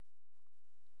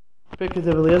Pirkei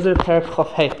Dev Eliezer, Perek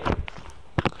Chof Hey.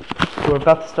 We're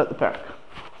about to start the Perek.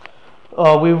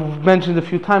 We've mentioned a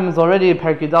few times already in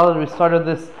Perek Yudalad, we started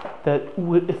this, that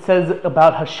it says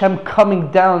about Hashem coming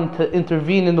down to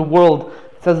intervene in the world.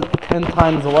 It says 10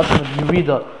 times the lesson of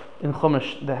Yerida in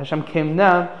Chumash, that Hashem came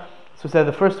down. So we said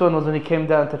the first one was when he came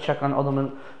down to check on Adam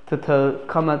and to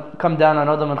come down on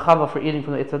Adam and Chava for eating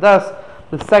from the Eitz Hadas.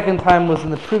 The second time was in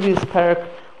the previous Perek,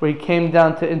 where he came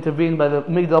down to intervene by the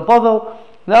Migdal Bavel.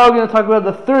 Now we're going to talk about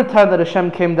the third time that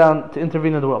Hashem came down to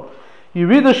intervene in the world.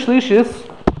 Yerida Shlishis,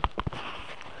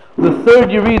 the third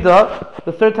Yerida,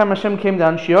 the third time Hashem came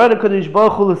down, Shi'ar HaKadosh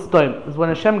Baruch Hu l'Stoim, is when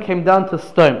Hashem came down to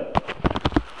Stoim.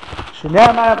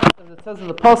 Shne'amar, as it says in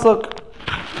the Pasuk,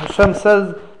 Hashem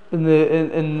says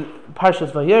in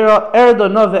Parshas Vayera,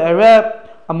 Erdona ve'ereh,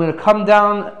 I'm going to come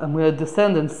down, I'm going to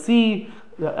descend and see.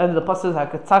 The end of the pasuk is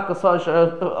Haketzaka Sasha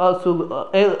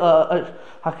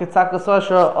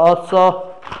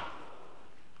also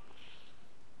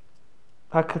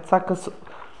Haketzaka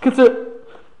Kitzer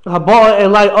Haba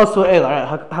Elai also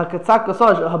Elai Haketzaka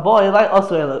Sasha Haba Elai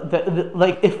also Elai.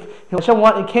 Like if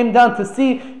Hashem came down to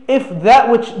see if that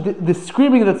which the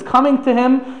screaming that's coming to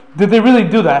him, did they really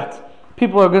do that?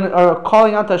 People are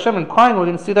calling out to Hashem and crying. We're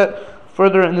going to see that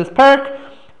further in this parak.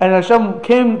 And Hashem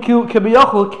came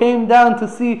down to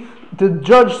see, to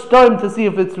judge Stoim, to see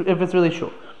if it's really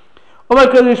true.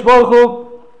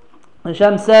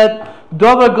 Hashem said,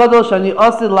 "Dover gadol shani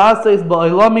asid la'asais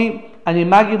ba'olami ani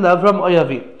magid la'avram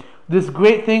oyavi." This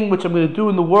great thing which I'm going to do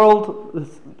in the world,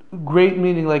 this great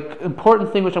meaning like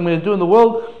important thing which I'm going to do in the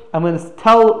world, I'm going to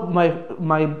tell my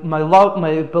beloved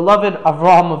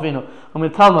Avraham Avinu. I'm going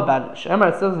to tell him about it. Shemar,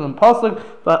 it says in the pasuk,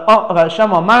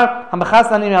 Hashem Amar,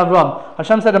 Hamachasani Avram.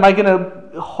 Hashem said, am I going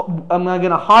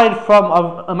to hide from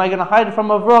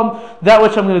Avram that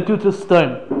which I'm going to do to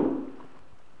Stoim?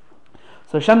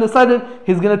 So Hashem decided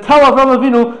he's going to tell Avram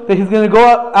Avinu that he's going to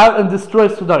go out and destroy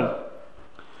Sodom.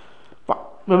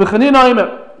 Rabbi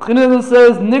Chanina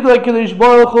says, Nigla Kadosh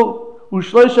Baruch Hu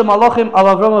u'shloisha malachim al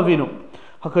Avram Avinu.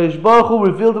 HaKadosh Baruch Hu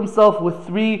revealed himself with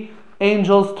 3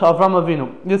 angels to Avram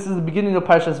Avinu. This is the beginning of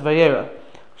Parshas Vayera.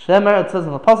 Shemer, it says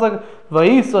in the pasuk,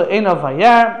 Vayiso eina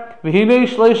vayar v'hinei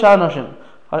shloisha anashim.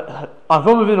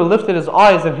 Avram Avinu lifted his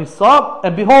eyes and he saw,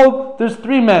 and behold, there's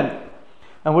 3 men.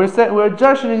 And we're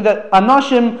judging that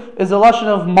anashim is a lashon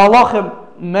of malachim,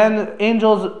 men,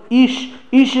 angels.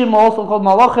 Ishim also called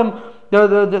malachim.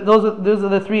 Those are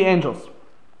the 3 angels.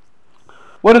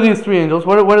 What are these 3 angels?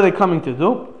 What are they coming to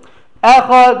do?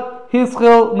 Echad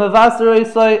hischil mevaser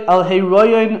isai al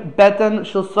heiroyin beten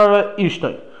shel Sarah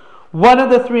ishtay. One of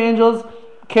the 3 angels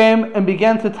came and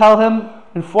began to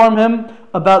inform him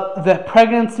about the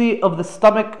pregnancy of the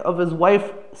stomach of his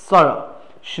wife Sarah.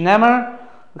 Shnemer,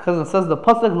 because it says the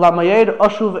pasuk lamayed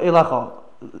ashuv elacha.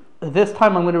 This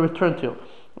time I'm going to return to you.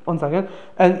 One second.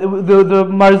 And the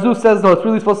Marzu says, no, it's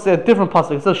really supposed to say a different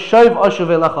pasuk. It says shayv ashuv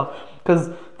elacha, because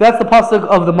that's the pasuk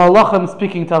of the Malachim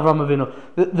speaking to Avram Avinu.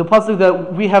 The pasuk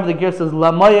that we have, the gear says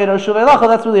lamayed ashuv elacha.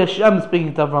 That's really Hashem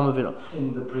speaking to Avram Avinu.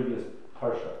 In the previous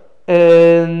parsha.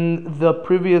 In the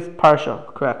previous parsha,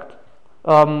 correct?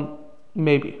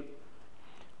 Maybe.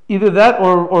 Either that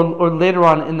or later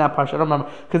on in that parsha. I don't remember.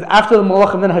 Because after the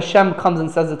Malachim, then Hashem comes and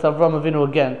says it to Avram Avinu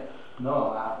again.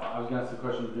 No, I was going to ask the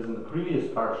question because in the previous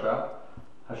parsha,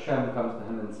 Hashem comes to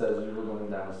him and says, "You were going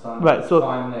to have a son, right? So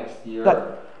time next year."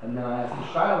 And then I asked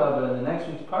the Shaila, but in the next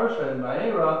week's parsha in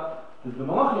Vayera, the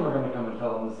Malachim are going to come and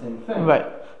tell him the same thing. Right.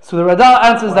 So the Radal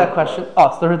answers that question.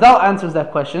 So the Radal answers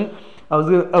that question. I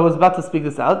was about to speak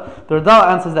this out. The Radal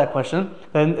answers that question.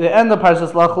 Then the end of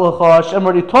Parshas Lach Lecha, Hashem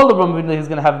already told Avraham that he's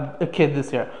going to have a kid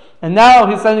this year, and now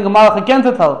he's sending a malach again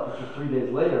to tell him. Which is 3 days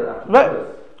later after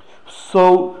this.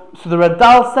 So the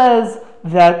Radal says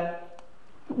that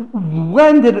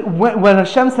when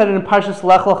Hashem said it in Parshas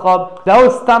Lech Lecha, that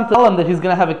was stamped to tell him that he's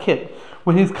going to have a kid.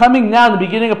 When he's coming now in the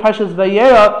beginning of Parshas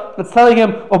Vayera, it's telling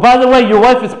him, oh, by the way, your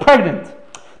wife is pregnant.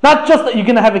 Not just that you're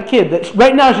going to have a kid, that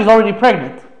right now she's already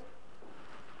pregnant.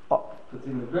 It's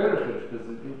even greater chiddush because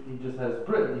he just has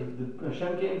bris.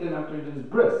 Hashem came to him after he did his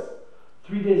bris.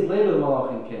 3 days later, the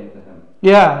Malachim came to him.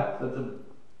 Yeah. So it's a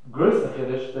gross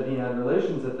chiddush that he had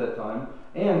relations at that time,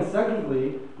 and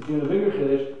secondly, it's even a bigger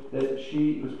chiddush that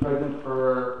she was pregnant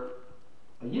for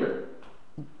a year.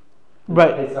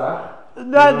 Right. Pesach.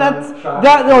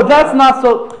 That's not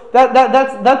so.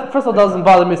 That first of all doesn't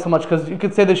bother me so much because you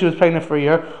could say that she was pregnant for a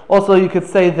year. Also, you could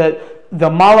say that the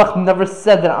Malach never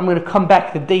said that I'm going to come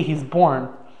back the day he's born.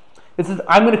 It says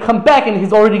I'm going to come back and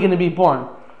he's already going to be born.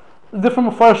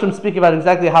 Different Mefarshim speak about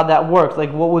exactly how that works.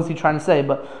 Like what was he trying to say?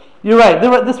 But you're right.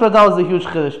 This Radal is a huge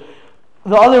chiddush.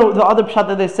 the other pshat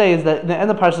that they say is that in the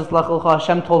end of Parshas Lech Lecha,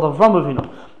 Hashem told Avram Avinu,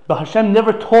 but Hashem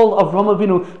never told Avram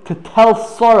Avinu to tell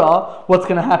Sarah what's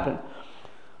going to happen.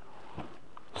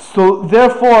 So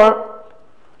therefore,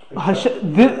 in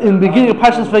the beginning of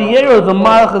Parshas Vayera, the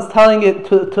Malach is telling it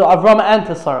to Avram and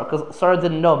to Sarah, because Sarah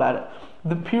didn't know about it.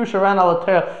 The Pirush Aran al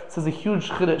Torah says a huge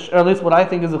chiddush, or at least what I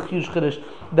think is a huge chiddush,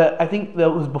 that I think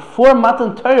that was before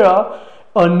Matan Torah,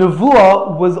 a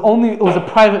nevuah was a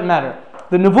private matter.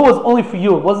 The nevuah was only for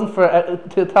you; it wasn't for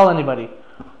to tell anybody.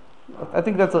 I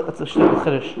think that's a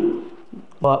chiddush.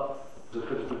 But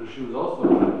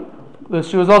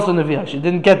she was also neviah. She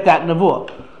didn't get that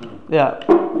nevuah. Yeah.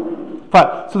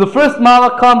 Fine. So the first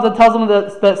malach comes and tells him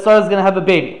that Sarah is going to have a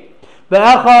baby.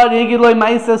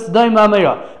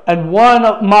 And one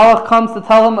malach comes to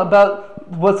tell him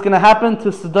about what's going to happen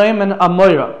to Sodom and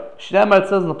Amorah. It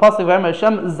says in the pasuk,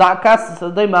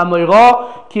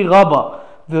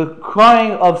 the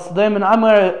crying of Sodom and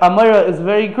Amorah is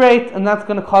very great, and that's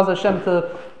going to cause Hashem to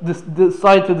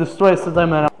decide to destroy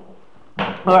Sodom and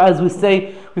Amorah. Or as we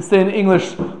say in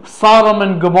English, Sodom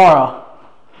and Gomorrah.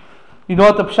 You know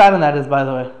what the pshat in that is, by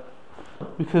the way,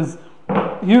 because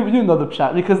you know the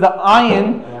pshat. Because the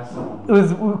ayin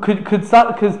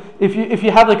because if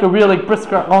you have like a real like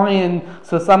brisker ayin,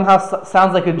 so it somehow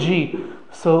sounds like a G.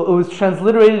 So it was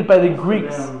transliterated by the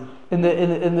Greeks in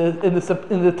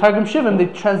the Targum Shivim. They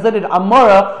translated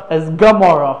Amora as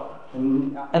Gomorrah,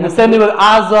 and the same thing with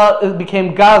Gaza. It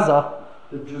became Gaza.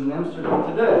 Which is in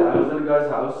Amsterdam today. I was at a guy's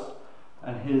house,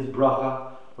 and his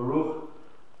bracha, Baruch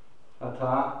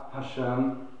Ata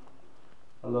Hashem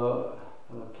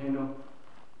Elokeinu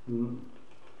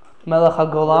Melech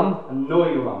HaGolam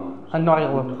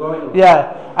Hanoilam.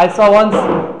 Yeah, I saw once.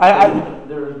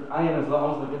 Their ayin is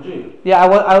almost like a G. Yeah,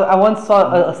 I once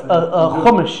saw a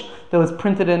chumash that was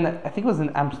printed in, I think it was in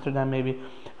Amsterdam maybe,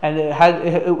 and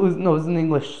it was in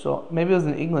English, so maybe it was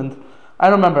in England. I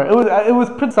don't remember. It was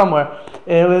printed somewhere.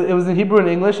 It was in Hebrew and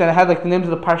English, and it had like the names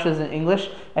of the parshas in English,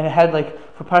 and it had like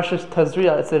for Parshas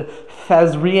Tazria it said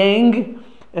Fazriang,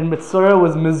 and Mitzorah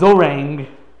was Mizorang,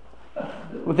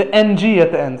 with the NG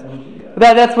at the end.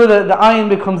 That's where the ayin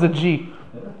becomes a G.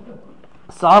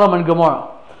 Sodom and Gomorrah.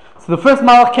 So the first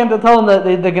malach came to tell him that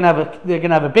they're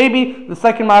gonna have a baby. The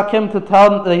second malach came to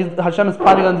tell him that Hashem is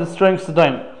planning on destroying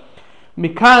Sodom.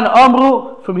 Mikan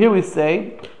Amru. From here we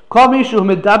say, anyone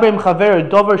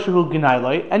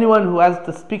who has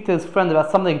to speak to his friend about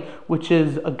something which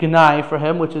is a gnai for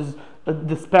him, which is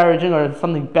disparaging or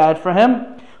something bad for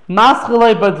him,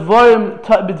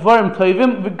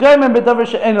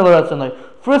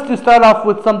 first you start off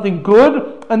with something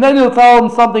good, and then you'll tell him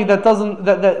something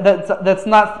that's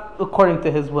not according to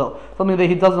his will, something that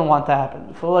he doesn't want to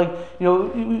happen. So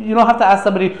you don't have to ask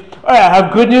somebody, all right, I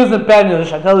have good news and bad news.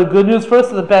 Should I tell the good news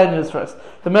first or the bad news first?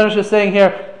 The Medrash is saying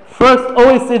here, first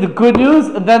always say the good news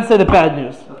and then say the bad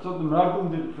news. That's what the Meraglim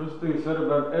did. First they said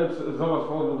about Erbs Zavas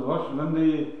called the Wash, and then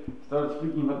they started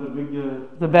speaking about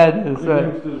the bad news,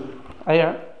 right? I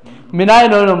hear. Where do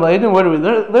we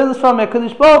learn this from?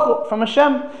 From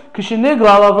Hashem.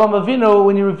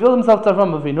 When he revealed himself to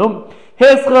Avram Avinu,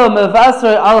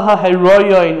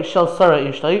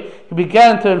 he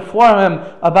began to inform him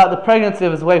about the pregnancy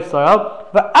of his wife Sarah.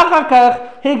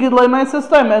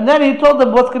 And then he told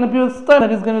them what's going to be with Sodom,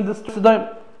 that he's going to destroy Sodom.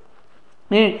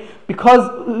 Because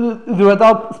the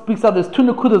Radal speaks out, there's two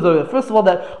nukudas over there. First of all,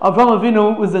 that Avram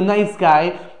Avinu was a nice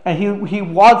guy, and he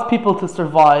wants people to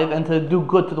survive and to do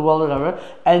good to the world or whatever.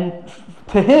 And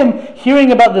to him,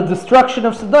 hearing about the destruction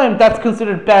of Sodom, that's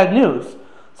considered bad news.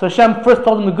 So Hashem first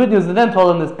told him the good news and then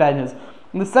told him this bad news.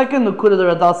 And the second nukudah the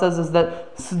Radal says is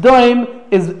that Sodom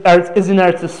is in Eretz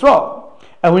Yisrael.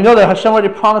 And we know that Hashem already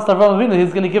promised Avraham Avinu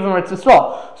He's going to give him Eretz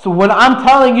Yisrael. So when I'm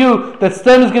telling you that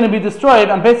Sodom is going to be destroyed,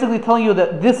 I'm basically telling you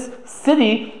that this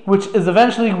city, which is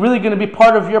eventually really going to be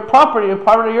part of your property or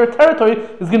part of your territory,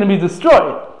 is going to be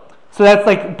destroyed. So that's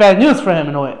like bad news for him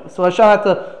in a way. So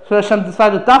Hashem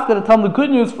decided Dafka to tell him the good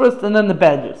news first and then the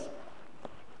bad news.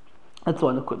 That's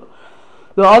one Nakuda.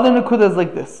 The other Nakuda is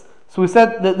like this. So we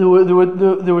said that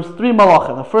there was three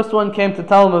malachim. The first one came to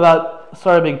tell him about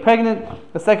Sarah being pregnant.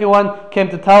 The second one came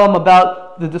to tell him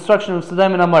about the destruction of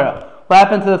Sodom and Amorah. What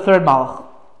happened to the third malach?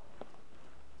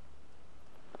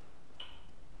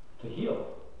 To heal.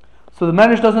 So the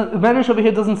Medrash over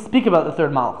here doesn't speak about the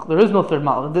third malach. There is no third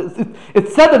malach. It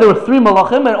said that there were three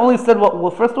malachim, and it only said what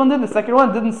the first one did. The second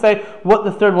one didn't say what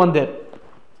the third one did.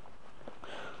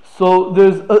 So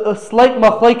there's a slight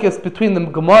machlekes between the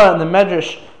Gemara and the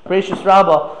Medrash, Bereishis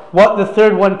Rabbah, what the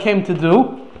third one came to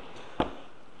do.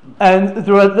 And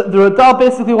the Radal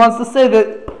basically wants to say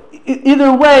that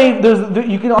either way,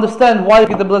 you can understand why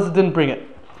the Blessed didn't bring it.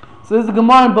 So this is the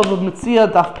Gemara in Bava Metzia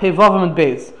Daf Pei Vavim and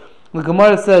Beis. The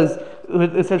Gemara says,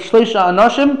 it says Shleisha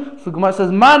Anashim. So the Gemara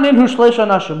says, Manin hu Shleisha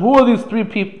Anashim. Who are these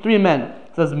three men?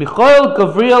 It says Michael,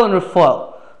 Gavriel, and Raphael.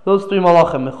 Those three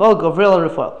malachim, Michael, Gavriel, and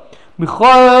Raphael.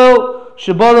 Michael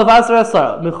Shebol of Asar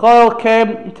Sarah. Michael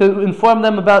came to inform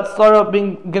them about Sarah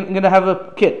going to have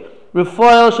a kid.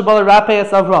 Raphael Shebol Rapei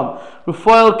Es Avram.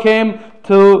 Raphael came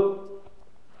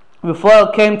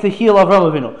to heal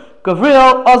Avram Avinu.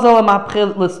 Gavriel Azal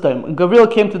Mapchel Listom. And Gavriel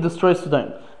came to destroy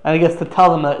Sodom. And I guess to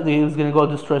tell them that he was going to go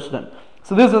destroy Sodom.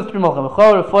 So these are the three malachim: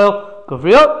 Michael, Raphael,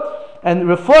 Gavriel. And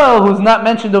Raphael, who's not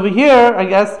mentioned over here, I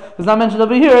guess, he's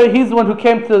the one who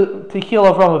came to heal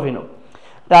Avram Avinu.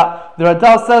 Now, the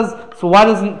Radal says, so why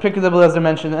doesn't Pirkei Eliezer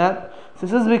mention that? So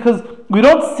he says because we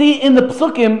don't see in the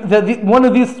Psukim that one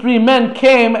of these three men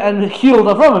came and healed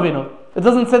Avram Avinu. It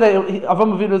doesn't say that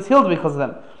Avram Avinu was healed because of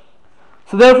them.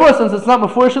 So therefore, since it's not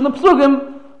Mefurish in the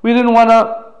Psukim, we didn't want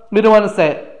to say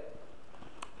it.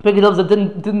 Pirkei Eliezer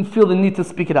didn't feel the need to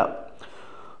speak it out.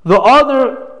 The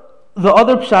other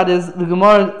pshat is the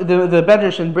Gemara, the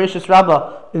Medrash in Bereshis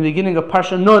Rabbah in the beginning of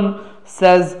Parsha Nun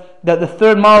says that the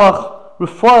third malach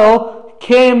Raphael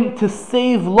came to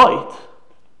save light.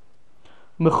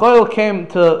 Michael came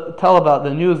to tell about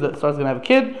the news that Sarah's going to have a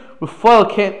kid.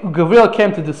 Gavriel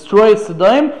came to destroy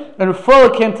Sodom, and Raphael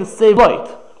came to save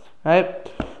light.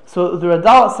 Right? So the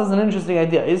Radal says an interesting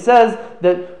idea. He says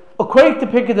that according to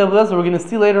Pirkei Eliezer, we're going to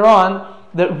see later on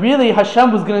that really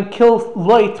Hashem was going to kill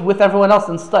light with everyone else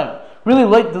in Sodom. Really,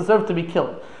 light deserved to be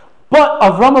killed. But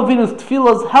Avram Avinu's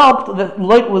tefillahs helped that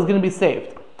light was going to be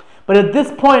saved. But at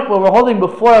this point, where we're holding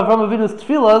before Avram Avinu's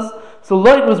tefillahs, so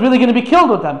light was really going to be killed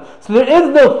with them. So there is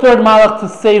no third malach to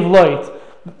save light.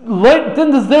 Light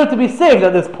didn't deserve to be saved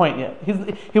at this point yet.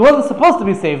 He wasn't supposed to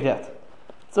be saved yet.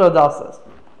 That's what Adal says.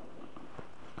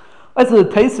 So the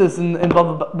Taisus in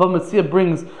Bava Metzia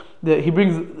brings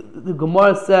the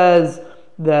Gemara says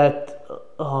that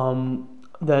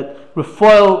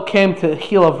Raphael came to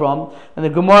heal Avram, and the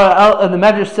Gemara and the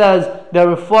Medrash says that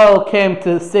Raphael came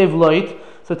to save light.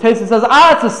 So Taisus says,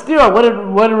 it's a stira. What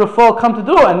did Raphael come to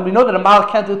do? And we know that a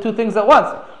malach can't do two things at once.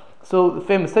 So the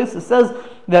famous Taisus says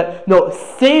that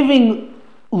saving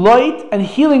light and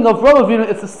healing Avram Avinu,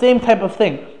 it's the same type of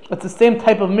thing. It's the same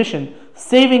type of mission.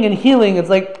 Saving and healing,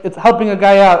 it's helping a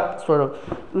guy out, sort of.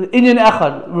 Inyan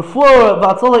echad. Refuah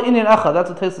v'atzola inyan echad. That's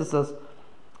what Taisus says.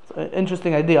 It's an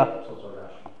interesting idea.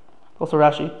 Also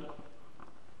Rashi.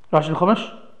 Rashi and Chumash?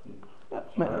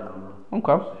 Yeah.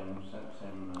 Okay.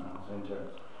 Same text.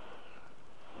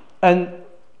 And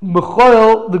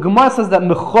Michael, the Gemara says that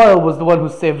Michael was the one who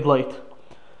saved light.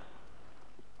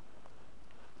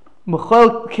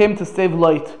 Michael came to save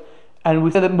light. And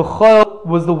we said that Michael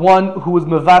was the one who was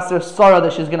mevaser Sarah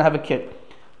that she's going to have a kid.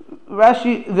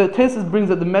 Rashi, the Taisus brings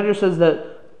that the Medrash says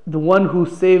that the one who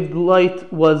saved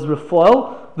light was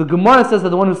Raphael. The Gemara says that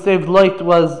the one who saved light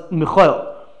was Michael.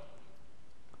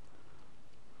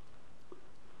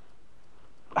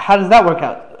 How does that work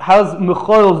out? How's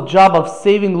Michael's job of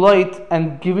saving light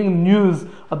and giving news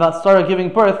about Sarah giving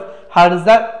birth? How does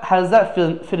that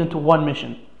fit into one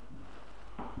mission?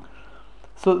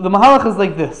 So the Mahalach is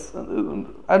like this.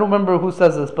 I don't remember who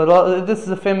says this, but this is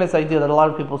a famous idea that a lot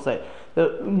of people say.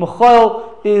 That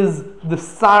Michael is the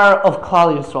Sar of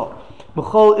Klal Yisrael.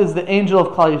 Michael is the angel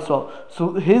of Klal Yisrael.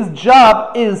 So his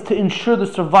job is to ensure the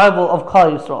survival of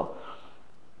Klal Yisrael.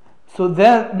 So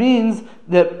that means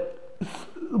that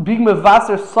being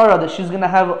mevaser Sarah, that she's going to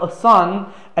have a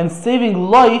son, and saving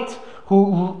light,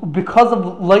 who because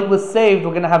of light was saved,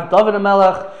 we're going to have David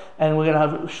HaMelech, and we're going to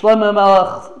have Shlomo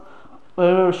HaMelech.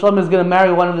 Shlomo is going to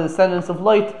marry one of the descendants of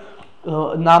light,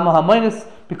 Naama HaMoinus.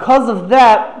 Because of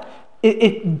that,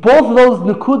 both those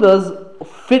Nakudas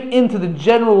fit into the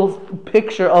general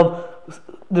picture of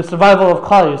the survival of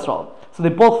Klal Yisrael. So they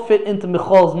both fit into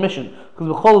Michal's mission, because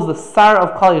Michal is the Sar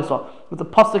of Klal Yisrael. There's a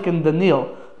pasuk in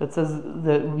Daniel that says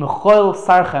that Michal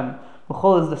Sarchem.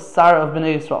 Michal is the Sar of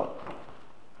Bnei Yisrael.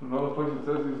 Another place it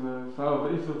says he's the Sar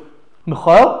of Esav.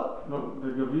 Michal? No, the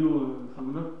Gavriel is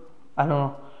something. I don't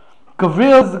know.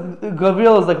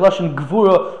 Gavriel is like Lashon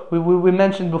Gvura. We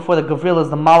mentioned before that Gavriel is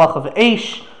the Malach of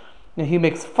Eish. And he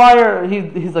makes fire.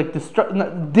 He's like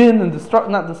din and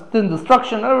destruction.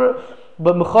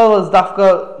 But Michael is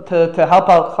dafka to help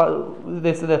out.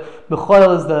 They say that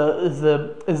Michael is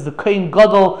the Kohen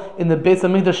Gadol in the Beis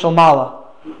Hamikdash Shalmala.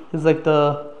 He's like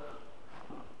the.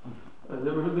 Have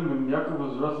you ever heard him when Yaakov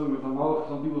was wrestling with a Malach?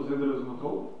 Some people say there is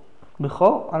Michael.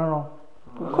 Michael? I don't know.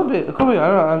 It could be. I don't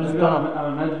know. I'm just don't know.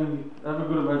 I'm imagining. I have a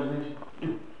good imagination.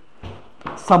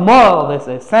 Samuel, they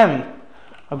say. Sammy.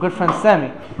 Our good friend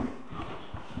Sammy.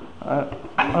 I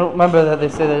don't remember that they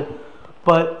say that.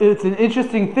 But it's an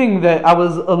interesting thing that I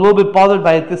was a little bit bothered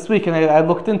by it this week, and I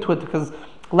looked into it because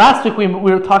last week we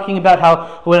were talking about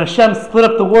how when Hashem split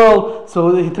up the world,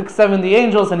 so he took 70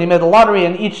 angels and he made a lottery,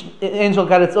 and each angel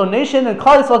got its own nation, and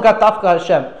Klal Yisrael got Dafka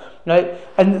Hashem. Right?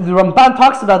 And the Ramban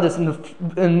talks about this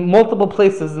in multiple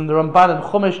places, in the Ramban in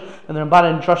Chumash, and the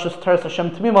Ramban in Drashos Teres Hashem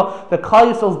Tamima, that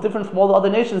Klal Yisrael is different from all the other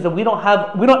nations, that we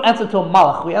don't answer to a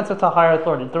Malach, we answer to a higher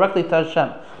authority, directly to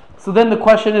Hashem. So then the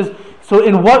question is, so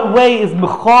in what way is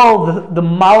Michal the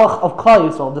Malach of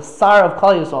Klal Yisrael, the Sar of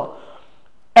Klal Yisrael?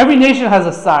 Every nation has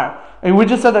a Sar, and we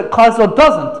just said that Klal Yisrael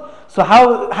doesn't. So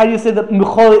how do you say that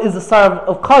Michal is the Sar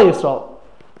of Klal Yisrael?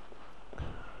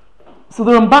 So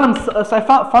the Ramban, so I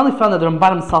finally found that the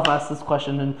Ramban himself asked this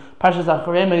question in Parshas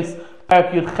Acharei Mos,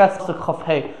 Parak Yud Ches Chaf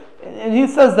Hey, and he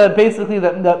says that basically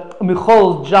that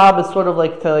Michal's job is sort of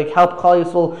like to help Klal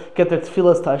Yisrael get their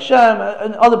tefillas to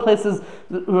Hashem. In other places,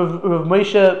 Rav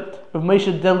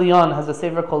Moshe de Leon has a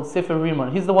sefer called Sefer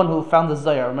Rimon. He's the one who found the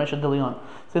Zohar, Rav Moshe de Leon.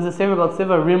 So there's a sefer called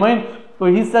Sefer Rimon,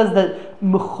 where he says that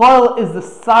Michal is the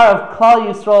Sar of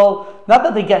Klal Yisrael. Not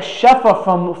that they get shefa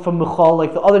from Michal,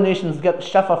 like the other nations get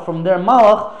shefa from their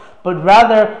malach, but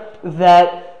rather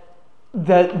that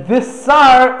this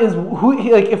Sar is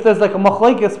if there's like a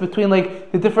machlekes between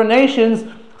like the different nations,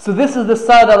 so this is the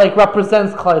Sar that like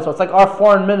represents Klal Yisrael. It's like our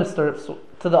foreign minister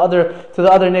to the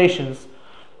other nations,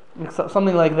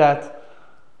 something like that.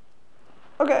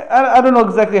 Okay, I don't know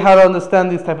exactly how to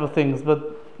understand these type of things,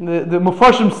 but the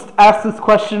Mefarshim ask this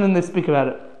question and they speak about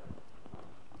it.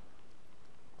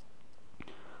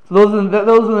 So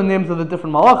those are the names of the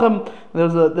different malachim.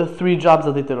 Those are the three jobs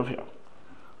that they did over here.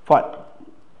 Fine.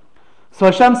 So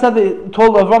Hashem said that,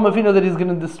 told Avram Avinu that he's going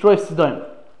to destroy Sodom.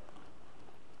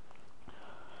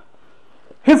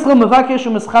 What was Avram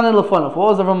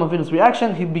Avinu's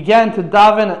reaction? He began to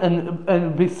daven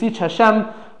and beseech Hashem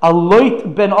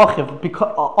Loit ben Achiv,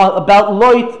 about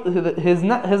Loit,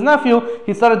 his nephew.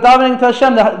 He started davening to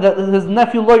Hashem that his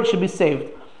nephew Loit should be saved.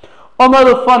 Omar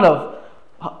Lefanov,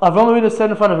 Avram Avinu said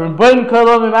in front of him,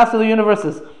 Master of the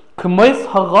universes, K'mois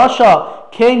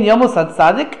harasha kein yamus ad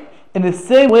tzaddik. In the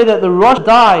same way that the Rosh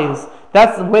dies,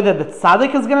 that's the way that the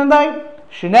tzaddik is going to die.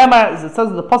 Shinema, as it says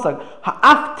in the pasuk,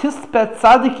 ha'af tispet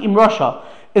tzaddik im rasha.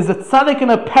 Is a tzaddik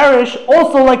going to perish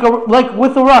also like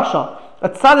with a rasha? A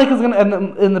tzaddik is going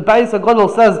to, in the Bayis HaGadol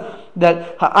says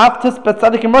that ha'af tispet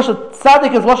tzaddik im rasha.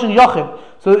 Tzaddik is lashon yachid.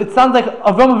 So it sounds like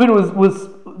Avram Avinu was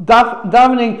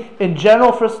davening in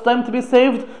general for Sodom to be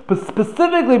saved, but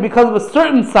specifically because of a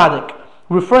certain tzaddik,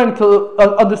 referring to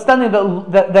understanding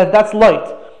that's light.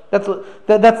 That's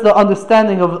the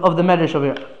understanding of the Medrash over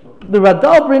here. The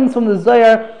Radal brings from the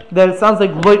Zohar that it sounds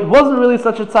like Lot wasn't really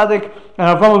such a tzaddik,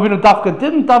 and Avraham Avinu Dafka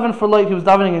didn't daven for Lot, he was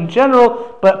davening in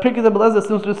general, but Pirkei Eliezer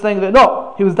seems to be saying that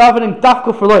no, he was davening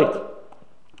Dafka for Lot.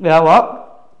 Yeah,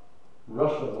 what?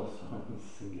 Russia is also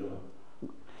singular.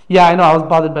 Yeah, I know, I was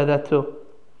bothered by that too.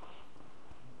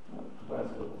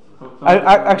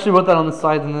 I actually wrote that on the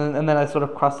side and then I sort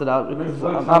of crossed it out because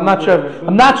I'm not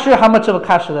sure how much of a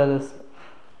kasha that is.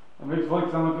 It makes Lloyd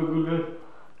sound like a good guy.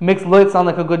 Makes Lloyd sound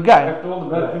like a good guy. After all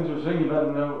the bad things we're saying about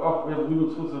him now, we have legal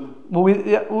exclusive. Well,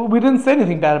 we didn't say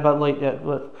anything bad about Lloyd yet,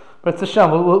 but it's a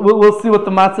sham. We'll see what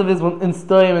the matzav is in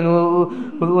Stoyim, and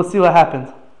we'll see what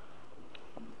happens.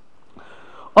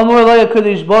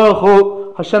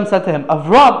 Hashem said to him,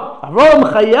 Avram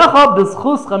chayecha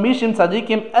b'zchus chamishim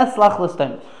tzadikim eslach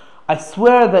l'stem. I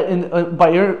swear that by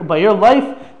your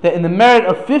life, that in the merit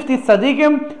of 50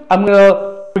 tzadikim, I'm going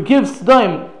to forgive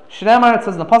Sodom. Shneimar, it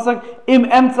says in the pasuk, Im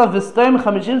emtza v'stom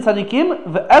 50 tzadikim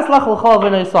v'eslach l'chol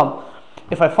v'nei Yisrael.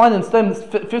 If I find in Sodom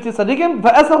 50 tzadikim,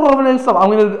 v'eslach l'chol v'nei Yisrael,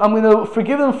 I'm going to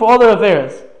forgive them for all their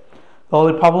affairs. The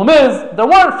only problem is there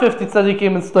weren't 50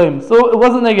 tzadikim in Sodom, so it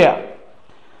wasn't negeh.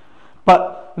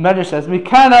 But the Medrash says,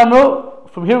 "Mikan amru."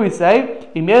 From here we say,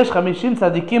 Im yesh 50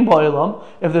 tzadikim ba'olam.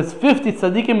 If there's 50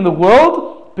 tzadikim in the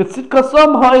world,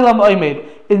 b'tzidkasam ha'olam oimed.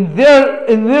 In their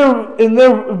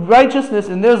righteousness,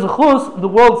 in their zechus, the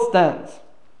world stands.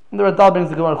 And the Radal brings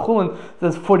the Gemara Chulin.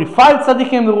 There's 45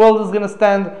 tzaddikim, the world is going to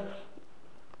stand.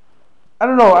 I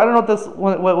don't know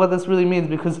what this really means,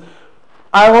 because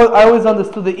I always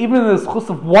understood that even in the zechus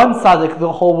of one tzaddik,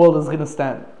 the whole world is going to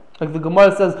stand. Like the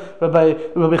Gemara says, Rabbi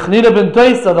Chanina ben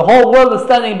Doisa, the whole world is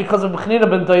standing because of Chanina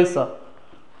ben Doisa.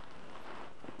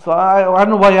 So I don't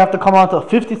know why you have to come on to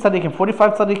 50 tzaddikim,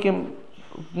 45 tzaddikim.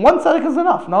 One tzaddik is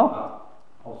enough, no?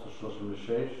 Also Shoshim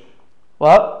Rishesh.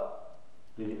 What?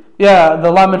 Yeah, the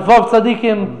Lamed Vav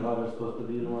tzaddikim.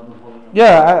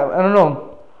 Yeah, I don't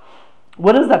know.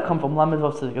 Where does that come from, Lamed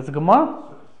Vav tzaddik? It's a Gemara?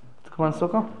 It's a Gemara in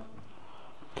Sukkah?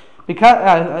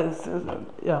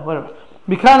 Yeah, whatever.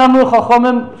 Mikan amru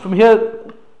chachomim, from here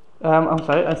I'm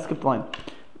sorry, I skipped the line.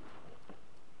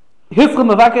 He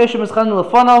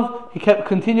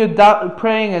continued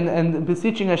praying and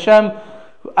beseeching Hashem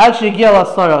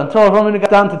until Roman got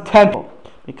down to 10 people.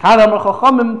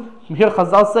 From here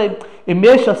Chazal say, if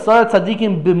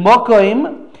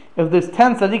there's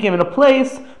 10 tzaddikim in a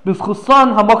place,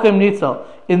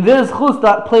 in their zchus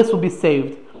that place will be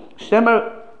saved. Hashem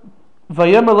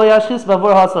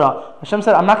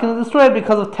said, I'm not going to destroy it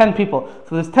because of 10 people.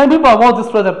 So there's 10 people, I won't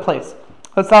destroy that place.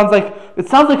 It sounds like in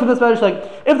this marriage, like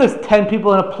if there's 10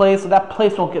 people in a place, so that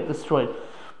place won't get destroyed.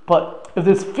 But if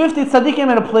there's 50 tzaddikim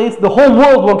in a place, the whole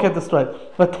world won't get destroyed.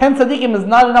 But 10 tzaddikim is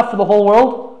not enough for the whole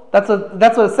world. That's what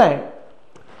it's saying.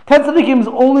 10 tzaddikim is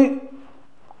only.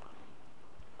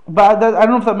 But I don't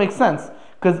know if that makes sense.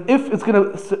 Because if it's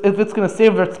gonna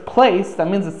save its place, that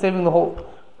means it's saving the whole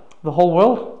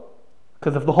world.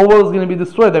 Because if the whole world is going to be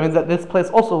destroyed, that means that this place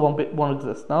also won't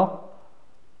exist. No.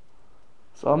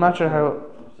 So I'm not sure how. You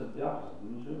said the opposite,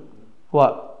 didn't you?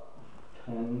 What?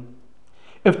 10.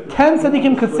 If 10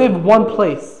 tzaddikim could save one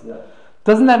place, Yeah.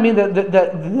 doesn't that mean that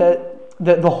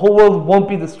the whole world won't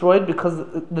be destroyed because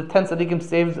the 10 tzaddikim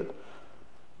saves it?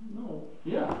 No.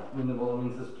 Yeah. I mean, well, it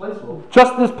means this place will.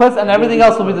 Just this place and everything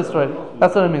else will be destroyed.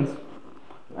 That's what it means.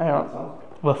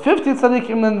 Well, 50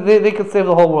 tzaddikim, then they could save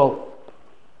the whole world.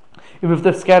 Even if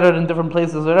they're scattered in different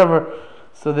places or whatever,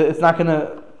 so that it's not going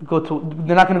to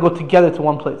they're not going to go together to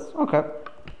one place. Okay.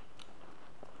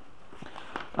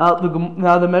 Now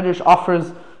the Medrash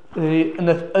offers a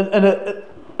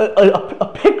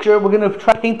picture. We're going to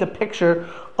try to paint a picture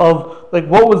of like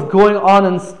what was going on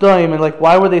in Sdoim and like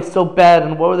why were they so bad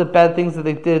and what were the bad things that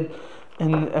they did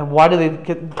and why did they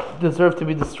deserve to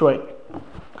be destroyed.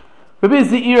 Rabbi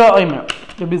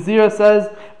Zira says,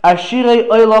 Ashirei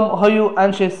Olam Hayu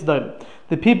Anshe Sdoim.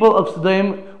 The people of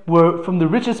Sdoim were from the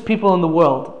richest people in the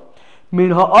world.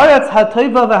 Min ha'aretz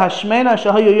ha'toiva v'hashmena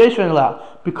shehayu yeshven la.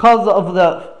 Because of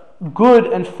the good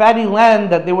and fatty land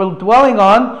that they were dwelling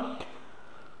on,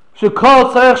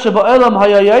 shekol tzarech sheba'olam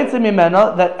haya yaitze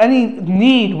mimena, that any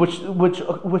need which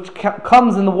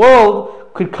comes in the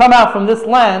world could come out from this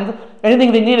land.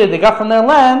 Anything they needed, they got from their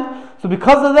land. So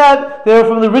because of that, they were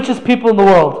from the richest people in the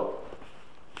world.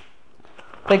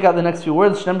 Take out the next few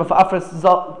words. Shnem b'afres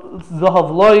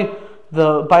zahav loy.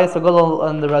 The Bayis HaGadol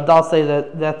and the Radal say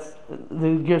that's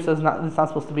the gear says it's not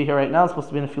supposed to be here right now. It's supposed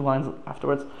to be in a few lines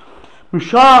afterwards. When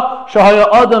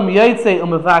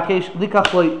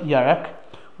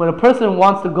a person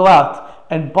wants to go out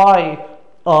and buy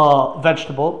a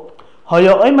vegetable, he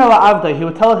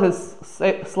would tell his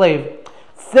slave,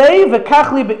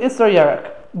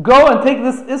 go and take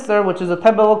this isser, which is a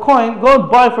 10 bevel coin, go and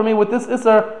buy for me with this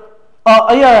isser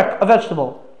a yarek, a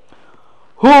vegetable.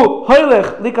 He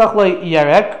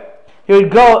would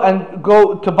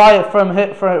go to buy it from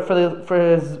for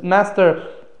his master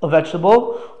a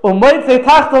vegetable. He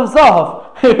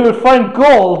would find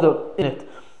gold in it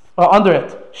or under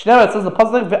it. It says the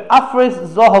pasuk ve'afres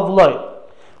zahav loy,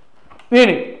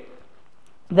 meaning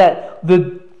that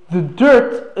the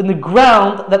dirt in the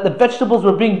ground that the vegetables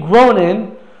were being grown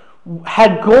in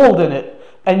had gold in it,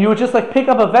 and you would just like pick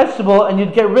up a vegetable and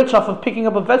you'd get rich off of picking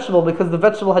up a vegetable because the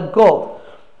vegetable had gold.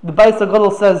 The Bayis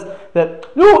HaGadol says that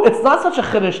no, it's not such a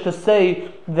chiddush to say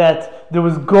that there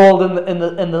was gold in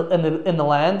the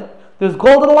land. There's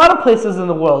gold in a lot of places in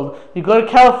the world. You go to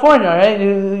California, right?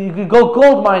 You could go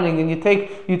gold mining, and you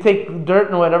take dirt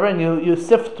and whatever, and you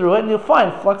sift through it, and you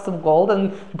find flecks of gold,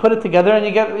 and you put it together, and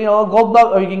you get a gold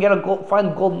nugget, or you can get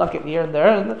find gold nugget here and there.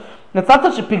 And it's not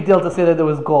such a big deal to say that there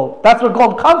was gold. That's where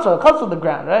gold comes from. It comes from the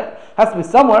ground, right? It has to be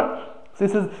somewhere. So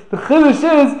he says the chiddush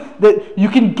is that you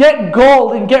can get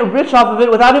gold and get rich off of it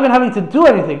without even having to do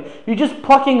anything. You're just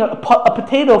plucking a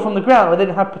potato from the ground. Well, they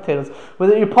didn't have potatoes.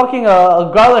 Whether you're plucking a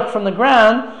garlic from the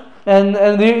ground and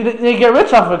they get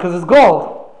rich off of it because it's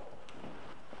gold.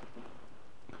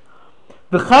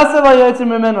 The chasev hayotzim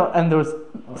mimeno, and there was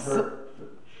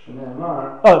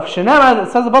Shenamar.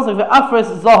 It says the pasuk ve'afres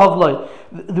zahav loy.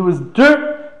 There was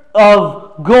dirt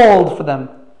of gold for them,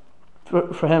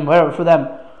 for him, whatever, for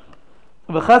them.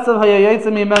 That's the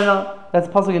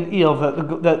pasuk in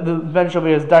Eov that the bench over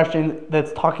here is darshan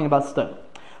that's talking about stone.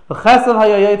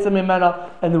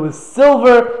 And there was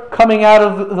silver coming out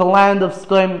of the land of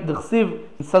Sdoim.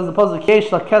 It says the pasuk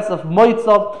Yesh la kesef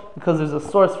moitzav, because there's a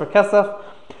source for kesef.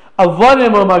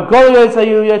 Avonim or margolios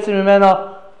hayu yotzim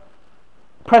mimena.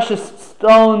 Precious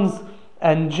stones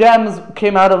and gems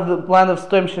came out of the land of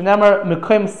Sdoim. Shenemar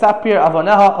mekoim sapir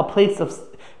avoneha, a place of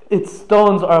its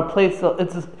stones are a place of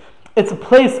it's a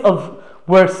place of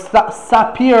where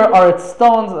sapir are its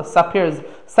stones. Sapir is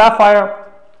sapphire.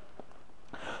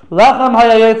 Lachem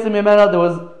haya yetze mimena, there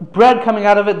was bread coming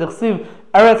out of it. D'chsiv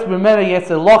eretz mimena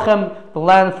yetze lochem, the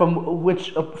land from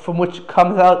which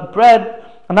comes out bread.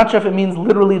 I'm not sure if it means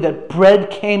literally that bread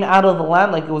came out of the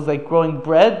land, like it was like growing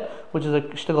bread, which is like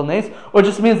shtigl nes, or it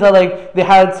just means that like they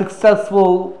had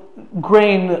successful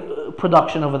grain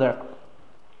production over there.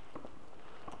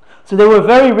 So they were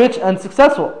very rich and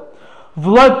successful. And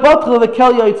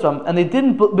they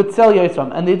didn't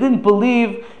and they didn't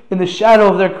believe in the shadow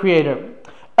of their creator.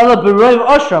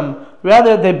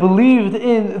 Rather they believed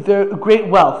in their great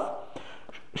wealth.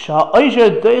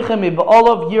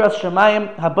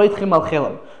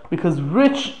 Because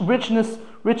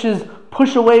riches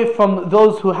push away from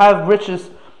those who have riches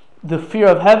the fear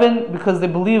of heaven, because they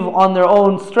believe on their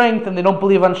own strength and they don't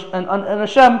believe on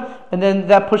Hashem, and then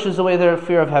that pushes away their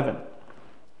fear of heaven.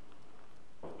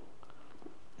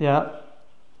 Yeah.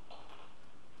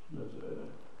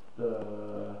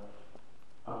 The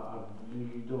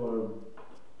Avigdor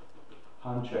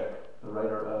Hanchek, the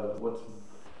writer of what's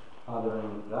father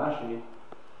in Rashi,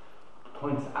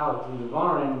 points out in the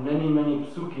Varim many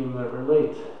psukim that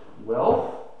relate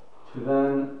wealth to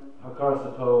then Hakar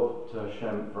Satov to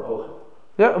Hashem for Ochel.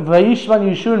 Yeah, Vayishvan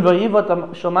Yishun Vayivat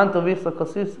Shoman Tavis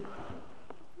Kasis.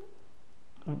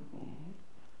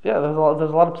 Yeah, there's a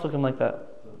lot of psukim like that.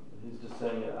 So he's just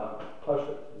saying it out push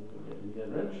it. You get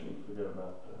rich, you forget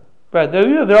about Right,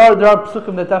 there are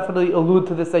psukim that definitely allude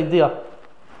to this idea.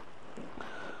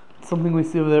 Something we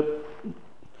see over there.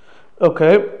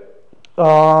 Okay.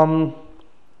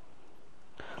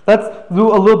 Let's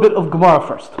do a little bit of Gemara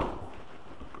first.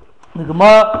 The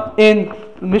Gemara in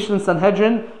Mishnah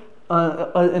Sanhedrin,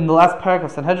 in the last parak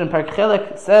of Sanhedrin, parak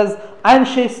Chelek, says,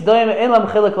 "Anshe Sdoim elam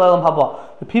chelek l'olam haba."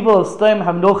 The people of Sdoim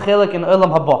have no chelek in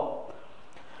olam haba.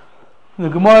 The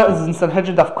Gemara is in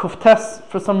Sanhedrin Daf Kuftes.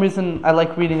 For some reason, I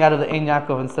like reading out of the Ein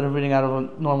Yaakov instead of reading out of a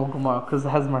normal Gemara because it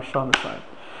has Marsha on the side.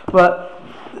 But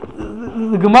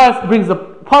the Gemara brings a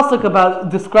pasuk about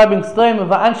describing Sdoim,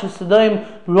 "Va'anshe Sdoim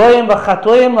royim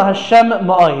v'chatoim laHashem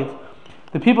ma'od."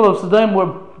 The people of Sodom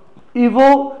were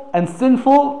evil and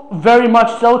sinful, very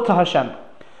much so to Hashem.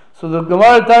 So the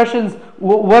Gemara darshans,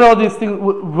 what are these things?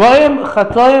 Royim,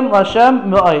 Chatoim, Hashem,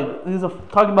 Me'od. These are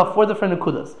talking about 4 different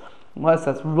nekudas. What it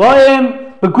says?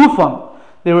 Royim, Begufam.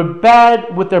 They were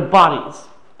bad with their bodies.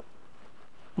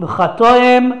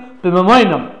 Chatoim,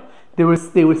 B'mamoinam. They were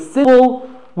sinful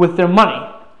with their money.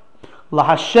 La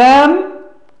Hashem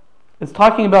is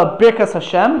talking about Birkas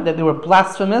Hashem, that they were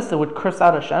blasphemous, they would curse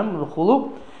out Hashem.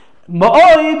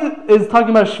 Ma'od is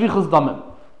talking about Shvichus Damim.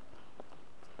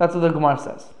 That's what the Gemara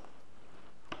says.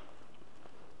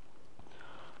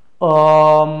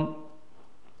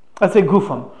 Let's say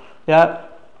Gufam. Yeah.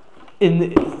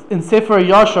 In Sefer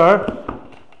Yashar,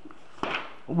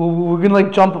 we're gonna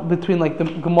jump between the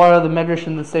Gemara, the Medrash,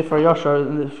 and the Sefer Yashar,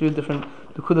 and a few different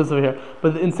Nekudas over here.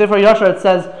 But in Sefer Yashar it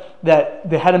says that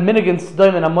they had a minhag in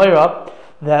Sodom and Amorah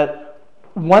that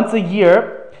once a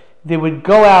year they would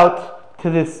go out to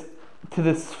this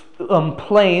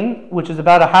plain, which is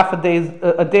about a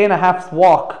day and a half's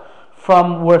walk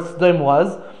from where Sodom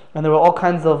was, and there were all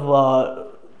kinds of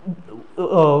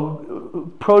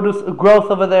produce growth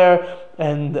over there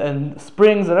and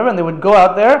springs and whatever, and they would go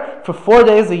out there for 4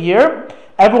 days a year.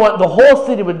 Everyone, the whole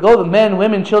city would go, the men,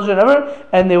 women, children, whatever,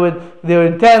 and they would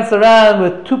dance around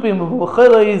with tupim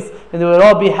and they would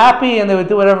all be happy and they would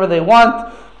do whatever they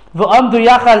want. And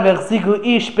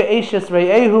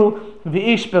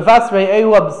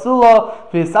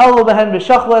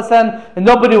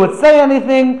nobody would say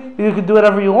anything. You could do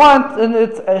whatever you want, and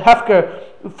it's a hefker.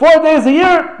 4 days a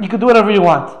year, you could do whatever you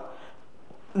want.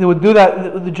 They would do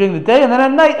that during the day, and then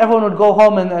at night, everyone would go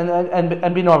home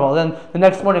and be normal. Then the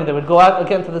next morning, they would go out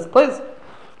again to this place.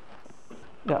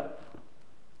 Yeah.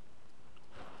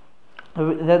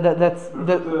 That's a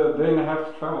day and a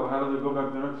half travel. How do they go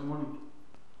back the next morning?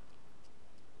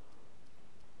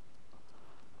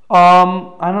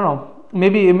 I don't know.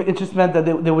 Maybe it just meant that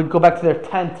they would go back to their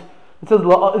tent. It says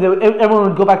everyone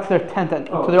would go back to their tent,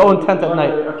 to their own tent at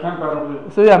night. A camp out of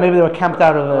it. So yeah, maybe they were camped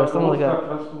out over there, something like that.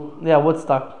 Festival. Yeah,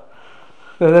 Woodstock.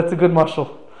 That's a good mashal.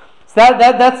 So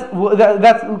that's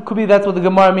what the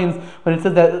Gemara means when it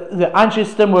says that the Anshe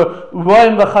Stem were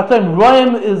royim v'chatoim.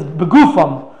 Royim is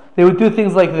begufam. They would do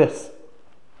things like this.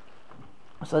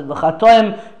 So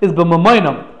v'chatoim is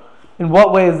b'mamoinam. In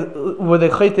what ways were they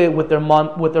chayte with their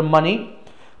money?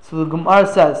 So the Gemara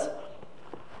says,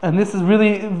 and this is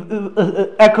really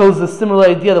echoes the similar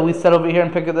idea that we said over here in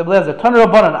Pirkei Eliezer. Taner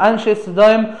Rabbanan, Anshe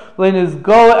Sodom leinis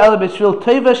go el b'shvil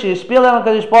teva sheyishpil el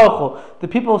HaKadosh Baruch Hu. The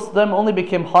people of Sodom only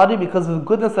became haughty because of the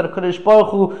goodness that HaKadosh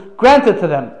Baruch Hu granted to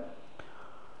them.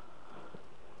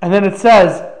 And then it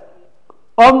says,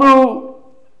 Amru,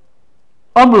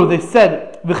 they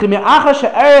said, once we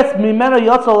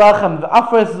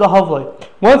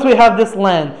have this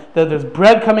land, that there's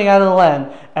bread coming out of the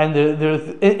land, and there's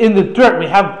in the dirt we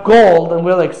have gold, and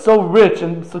we're like so rich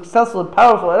and successful and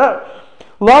powerful.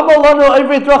 Why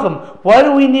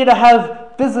do we need to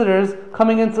have visitors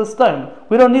coming into Sdom?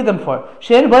 We don't need them for.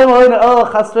 The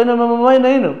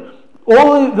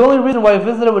only reason why a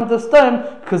visitor would come to Sdom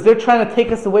because they're trying to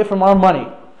take us away from our money.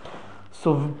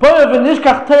 So we're going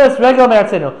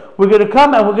to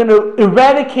come and we're going to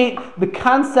eradicate the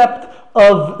concept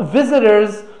of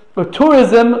visitors or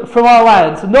tourism from our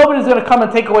land. So nobody's going to come and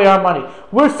take away our money.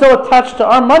 We're so attached to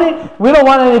our money, we don't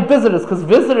want any visitors, because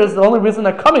visitors, the only reason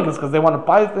they're coming is because they want to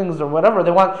buy things or whatever.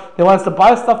 They want us to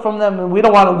buy stuff from them, and we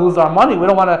don't want to lose our money. We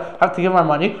don't want to have to give our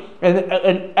money.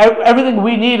 And everything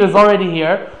we need is already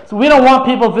here. So we don't want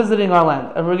people visiting our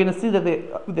land. And we're going to see that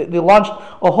they launched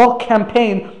a whole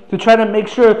campaign to try to make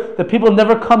sure that people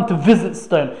never come to visit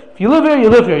Sdom. If you live here, you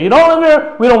live here. You don't live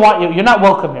here, we don't want you. You're not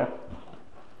welcome here.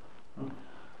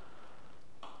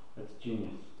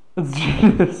 Genius. It's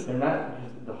genius. They're not.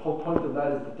 The whole point of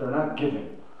that is that they're not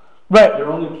giving. Right.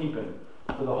 They're only keeping.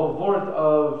 So the whole word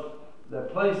of the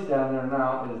place down there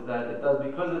now is that it does,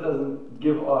 because it doesn't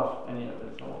give off any of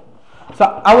its own. So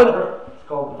I would. It's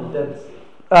called the Dead Sea.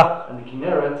 And the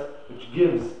Kinneret, which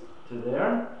gives to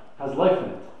there, has life in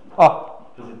it.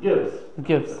 Because it gives. It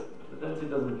gives. The Dead Sea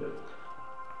doesn't give.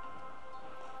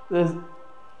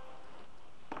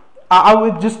 I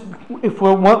would just, if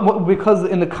because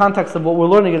in the context of what we're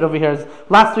learning it over here is,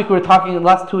 last 2 weeks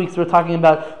we were talking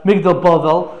about Migdal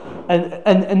Bavel,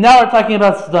 and now we're talking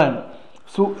about Sdom.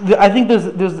 So I think there's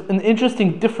an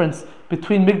interesting difference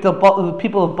between the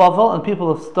people of Bavel and people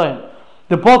of Sdom.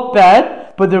 They're both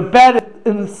bad, but they're bad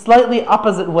in slightly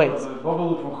opposite ways.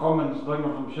 Bavel from Chom and Sdom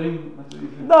from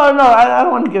Shem. No, I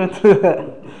don't want to get into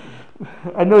that.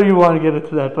 I know you want to get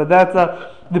into that, but that's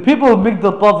the people of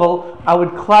Migdal Bavel. I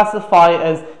would classify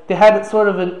as they had sort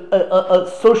of a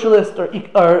socialist or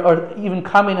even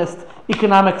communist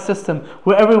economic system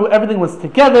where everything was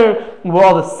together, and we're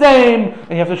all the same,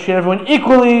 and you have to share everyone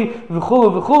equally,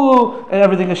 v'chulu, and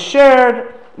everything is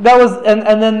shared. That was,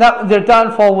 and then their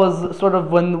downfall was sort of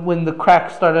when the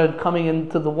cracks started coming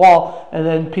into the wall, and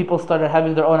then people started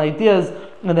having their own ideas,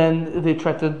 and then they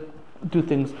tried to do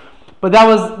things. But that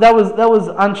was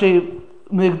Anshe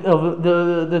of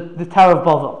the Tower of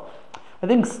Bavel. I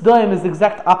think Sdom is the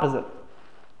exact opposite.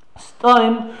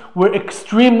 Sdom were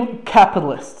extreme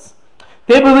capitalists.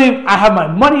 They believe, I have my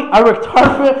money, I worked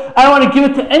hard for it, I don't want to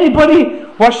give it to anybody.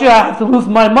 Why should I have to lose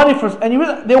my money for any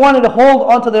reason? They wanted to hold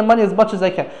on to their money as much as they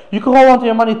can. You can hold on to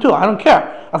your money too, I don't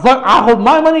care. As long as I hold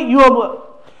my money, you hold.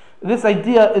 This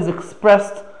idea is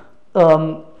expressed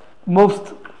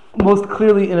most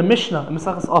clearly in a Mishnah, in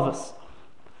Mesachas Avos.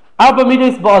 Arba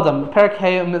midas ba'adam, Perek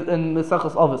Hey in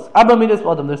Mesachas Avos. Arba midas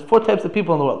ba'adam. There's 4 types of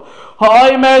people in the world.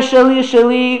 Ha'aymer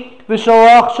sheli,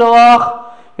 v'shalach shalach.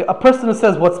 A person who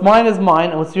says, what's mine is mine,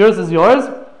 and what's yours is yours.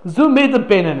 Zu mida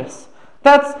beinanis.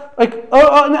 That's like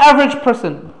an average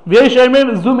person. V'yesh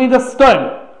aymer zu mida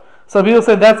Sdom. So people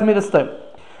say that's mida Sdom.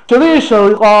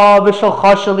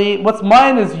 What's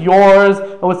mine is yours,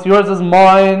 and what's yours is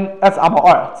mine. That's Am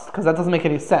Ha'aretz, because that doesn't make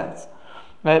any sense,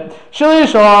 right?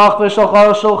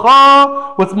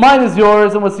 What's mine is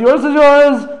yours, and what's yours is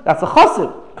yours. That's a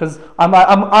chassid, because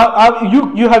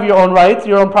you have your own rights,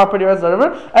 your own property rights,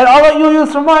 whatever, and I'll let you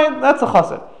use for mine. That's a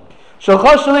chassid.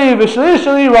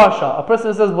 A person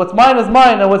who says what's mine is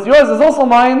mine, and what's yours is also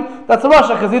mine. That's a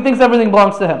rasha, because he thinks everything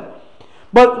belongs to him.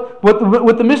 But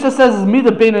what the Mishnah says is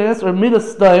mida beinanis or mida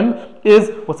Sdom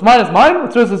is what's mine is mine,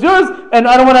 what's yours is yours, and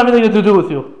I don't want anything to do with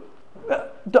you.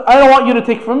 I don't want you to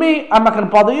take from me. I'm not going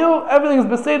to bother you. Everything's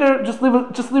beseder. Just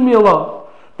leave me alone.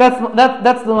 That's the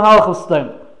mahalach of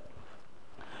Sdom.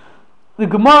 The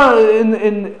Gemara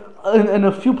in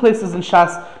a few places in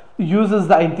Shas uses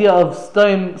the idea of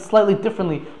Sdom slightly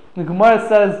differently. The Gemara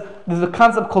says there's a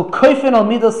concept called koifin al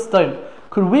midas Sdom.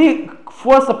 Could we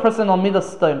force a person on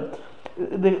midas Sdom?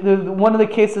 One of the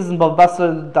cases in Bava Basra,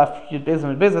 Daf Yud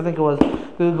Beis, I think it was,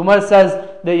 the Gemara says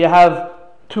that you have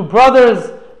 2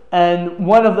 brothers, and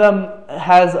one of them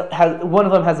has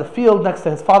a field next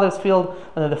to his father's field,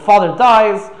 and then the father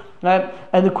dies, right?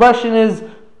 And the question is,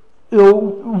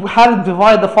 how to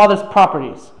divide the father's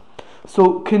properties.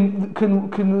 So can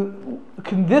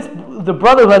the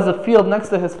brother who has a field next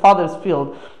to his father's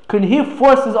field, can he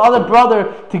force his other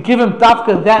brother to give him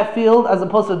dafka that field as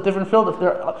opposed to a different field? If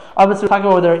they're obviously talking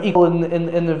about whether they're equal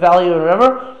in their value or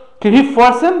whatever, can he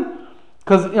force him?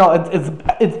 Because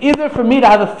it's easier for me to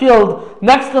have a field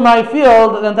next to my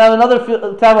field than to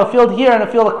have a field here and a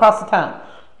field across the town.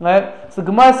 Right? So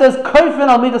Gemara says, Koifin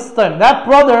al midas stam. That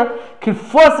brother can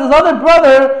force his other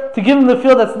brother to give him the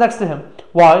field that's next to him.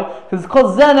 Why? Because it's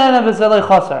called Zenan v'zelei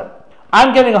chasar.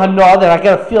 I'm getting a hana that I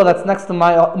get a field that's next to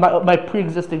my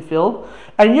pre-existing field,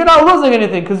 and you're not losing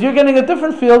anything because you're getting a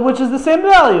different field which is the same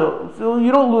value. So you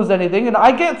don't lose anything, and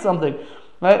I get something,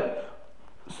 right?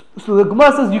 So the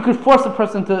Gemara says you could force a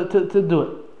person to do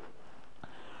it.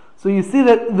 So you see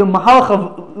that the mahalach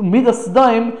of midas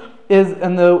daim is,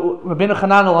 and the Rabbeinu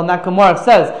Hananel on that Gemara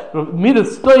says,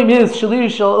 midas daim is shali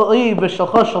shali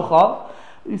b'shalcha shalcha.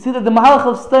 You see that the mahalach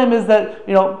of daim is that,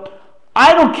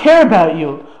 I don't care about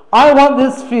you. I want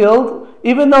this field,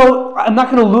 even though I'm not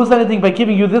going to lose anything by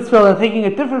giving you this field and taking a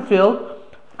different field.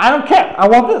 I don't care. I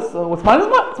want this. So what's mine is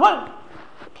mine. It's mine.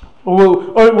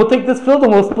 Or we'll take this field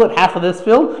and we'll split half of this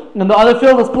field, and the other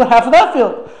field will split half of that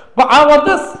field. But I want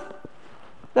this.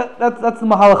 That's the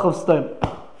mahalach of stam.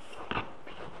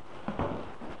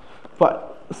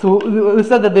 But so we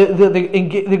said that they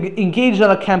engaged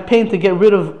on a campaign to get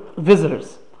rid of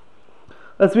visitors.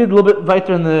 Let's read a little bit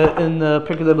weiter in the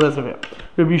Pirkei Eliezer here.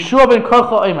 Rabbi Yeshua ben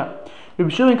Karcha Omer. Rabbi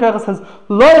Yeshua ben Karcha says,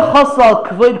 "Lo chasal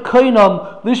kvod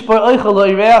koinam lishbar oichel lo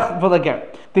ireach v'lager."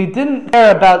 They didn't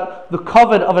care about the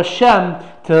covet of Hashem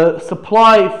to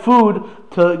supply food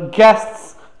to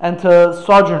guests and to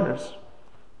sojourners,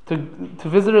 to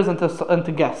visitors and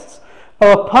to guests.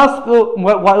 What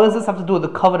does this have to do with the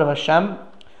covet of Hashem?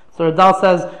 So Radal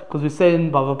says, because we say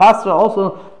in Bava Basra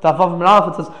also, Davav Menalef,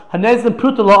 it says, Hanezim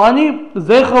pruta la'ani,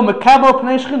 zeicho mekabel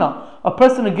pnei shechina. A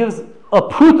person who gives a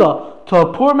pruta to a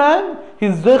poor man,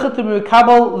 he's zeicho to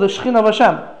mekabel the shechina of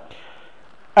Hashem.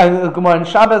 And the Gemara in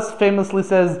Shabbos famously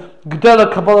says, Gedela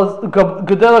hachnosas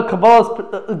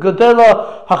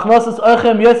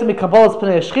oichem yosem mekabelas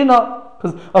pnei shechina.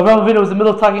 Because Avraham Avinu was in the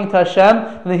middle of talking to Hashem,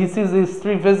 and then he sees these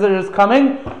three visitors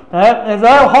coming, right? And he's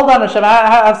like, hold on Hashem,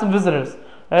 I have some visitors.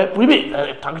 Right? What do you mean?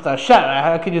 Talking to Hashem,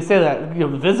 how can you say that?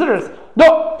 Visitors?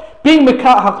 No! Being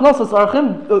hachnosas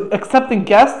archim, accepting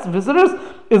guests, visitors,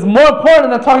 is more important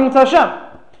than talking to Hashem.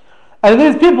 And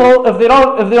these people, if they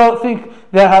don't think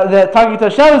that talking to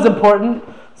Hashem is important,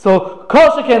 so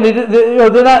kol sheken,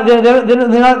 they're not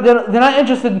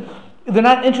interested. They're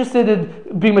not interested in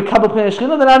being mekabel pnei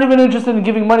shechina. They're not even interested in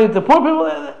giving money to poor people.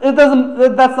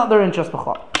 That's not their interest. So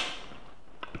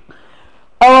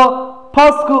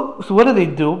what do they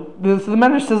do? So the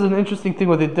Medrash says an interesting thing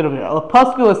what they did over here.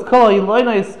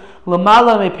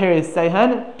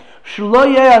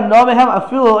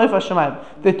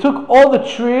 They took all the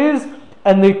trees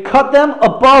and they cut them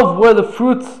above where the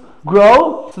fruits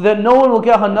grow, so that no one will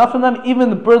get hana from them, even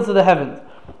the birds of the heavens.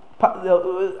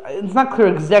 It's not clear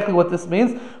exactly what this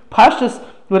means. Pashtus,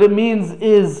 what it means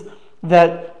is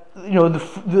that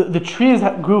the trees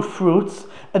grew fruits,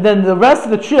 and then the rest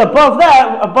of the tree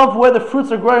above where the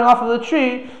fruits are growing off of the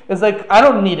tree, is like, I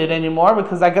don't need it anymore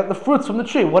because I got the fruits from the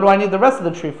tree. What do I need the rest of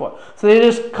the tree for? So they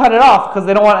just cut it off because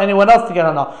they don't want anyone else to get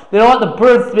on off. They don't want the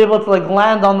birds to be able to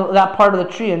land on that part of the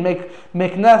tree and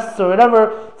make nests or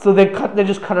whatever. So they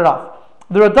just cut it off.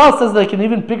 The Radal says like an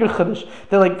even bigger chiddush.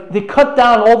 They cut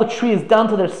down all the trees down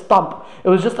to their stump. It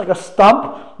was just like a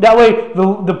stump. That way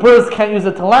the birds can't use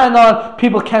it to land on.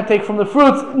 People can't take from the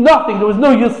fruits. Nothing. There was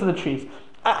no use for the trees.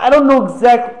 I don't know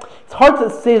exactly. It's hard to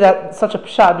say that such a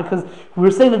pshat because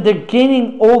we're saying that they're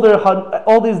gaining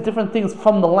all these different things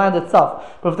from the land itself.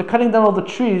 But if they're cutting down all the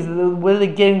trees, what are they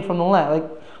gaining from the land?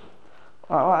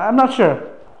 I'm not sure.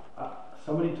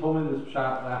 Somebody told me this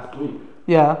pshat last week.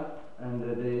 Yeah. And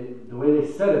the way they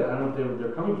said it, I don't know if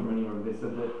they're coming from anywhere. But they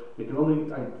said that they could only.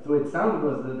 The way it sounded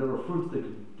was that there were fruits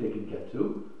they could get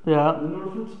to. Yeah. And then there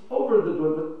were fruits over the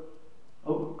door.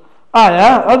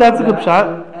 Oh, that's a good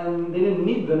shot. And they didn't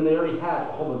need them. They already had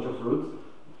a whole bunch of fruits.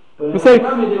 But they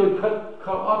would cut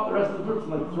off the rest of the fruits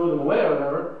and throw them away or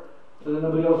whatever, so that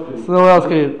nobody else could eat. So no one else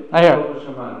could eat. I hear.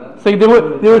 So they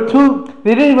were too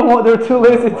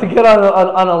lazy to get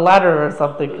on a ladder or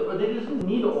something. They just didn't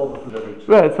need all the fruit every tree.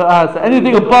 Right. So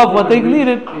anything above what they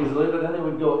needed. Easily, but then they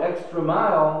would go extra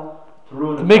mile.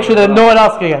 To make sure that no one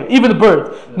else can get it, even the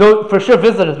birds. Yeah. No, for sure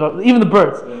visitors, but even the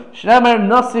birds.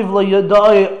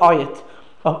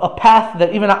 A path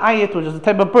that even an ayat, which is a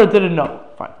type of bird, didn't know.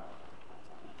 Fine.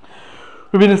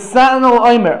 Rabbi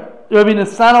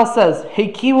Nisanel says,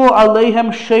 "Hekimu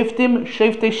aleihem sheftim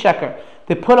sheftei sheker."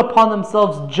 They put upon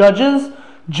themselves judges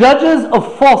of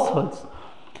falsehoods.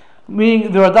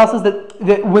 Meaning, the Radah says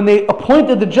that when they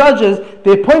appointed the judges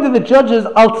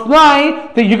al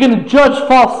t'nai that you're going to judge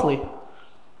falsely.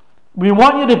 We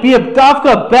want you to be a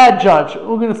bad judge.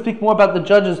 We're going to speak more about the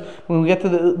judges when we get to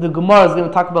the Gemara. Is going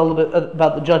to talk about a little bit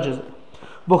about the judges.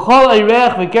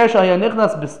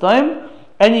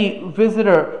 any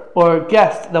visitor or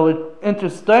guest that would enter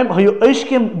Sdoim, hayu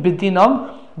oishkim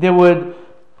b'dinam, they would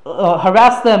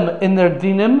harass them in their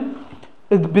dinim,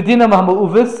 b'dinam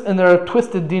ha'ma'uvis, in their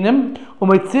twisted dinim,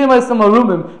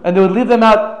 and they would leave them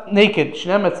out naked.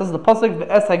 Shneim, it says in the pasuk,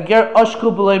 v'es hager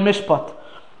ashku b'lei mishpat.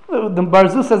 The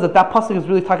Barzu says that pasuk is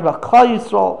really talking about Klal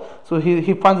Yisrael, so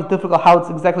he finds it difficult how it's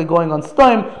exactly going on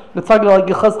Sdoim. It's talking about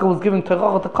like Yechezkel was giving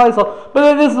Torah to Klal Yisrael,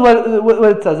 but this is what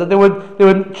it says, that they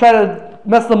would try to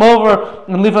mess them over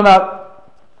and leave them out.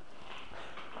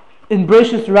 In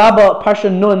Bereshis Rabbah Parsha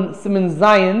Nun Siman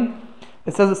Zayin,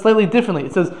 it says it slightly differently.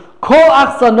 It says Kol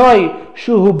achsanoi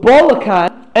shuhu bolakan,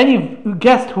 any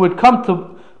guest who would come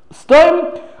to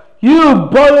Sdoim, you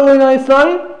boil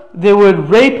they would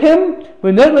rape him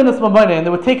and they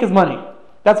would take his money.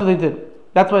 That's what they did.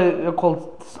 That's why they're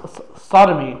called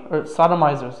sodomy or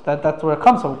sodomizers. That's where it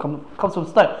comes from. It comes from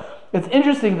Sdoim. It's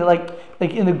interesting that like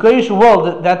in the Goyish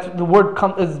world that the word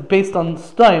is based on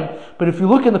Sdoim, but if you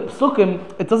look in the Psukim,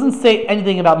 it doesn't say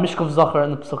anything about Mishkav Zachar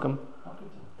in the Psukim.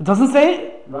 It doesn't say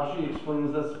it. Rashi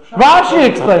explains this. Rashi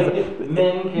explains it.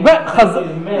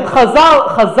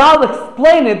 Chazal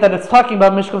explain it that it's talking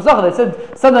about Mishkav Zachar. They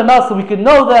said something else so we could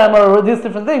know them or these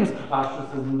different things. Pashtus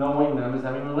says knowing them is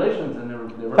having relations, and they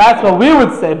were that's what we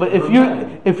would say. But if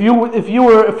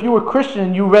you were Christian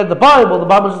and you read the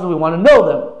Bible says we want to know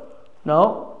them.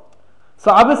 No. So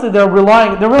obviously they're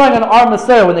relying on our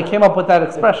Messiah when they came up with that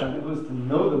expression. If it was to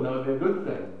know them, that would be a good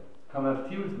thing. Come have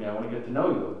tea with me. I want to get to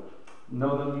know you.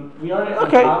 Know them. We already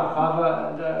okay. I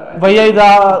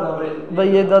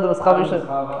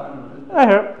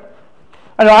hear.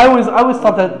 I know. I always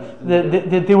thought that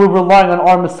they were relying on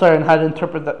our Messiah and how to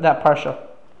interpret that parsha.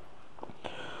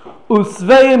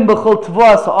 Usveim b'chol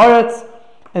tvuas haaretz,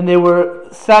 and they were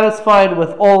satisfied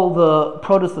with all the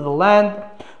produce of the land.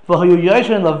 V'hayu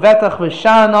yoshen levetach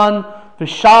v'shanan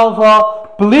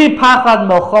v'shalva b'li pachad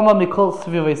melchama mikol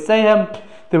svivesehem.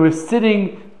 They were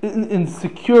sitting in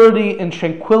security and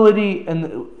tranquility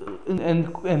and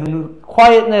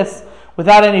quietness,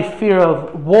 without any fear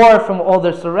of war from all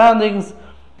their surroundings.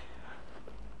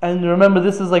 And remember,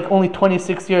 this is like only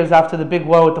 26 years after the big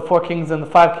war with the 4 kings and the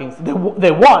 5 kings.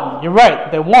 They won. You're right,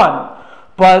 they won.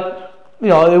 But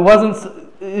it wasn't.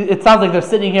 It sounds like they're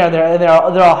sitting here and they're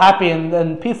all happy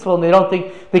and peaceful, and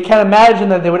they can't imagine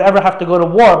that they would ever have to go to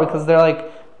war because they're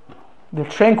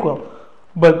tranquil.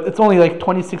 But it's only like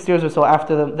 26 years or so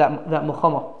after that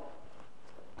Milchama.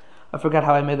 I forgot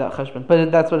how I made that cheshbon,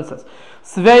 but that's what it says.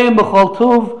 Sveim b'chol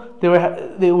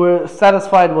tuv, they were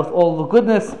satisfied with all the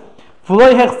goodness.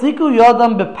 V'lo hechziku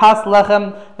yodam bepas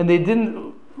lechem, and they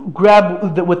didn't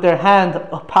grab with their hand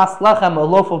a pas lechem, a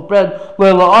loaf of bread.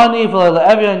 V'lo la'ani, v'lo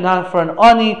la'evyan, not for an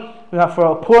ani, not for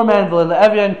a poor man. V'lo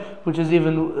la'evyan, which is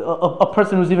even a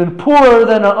person who's even poorer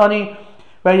than an ani.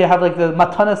 Right, you have like the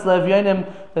matanas le'evyanim.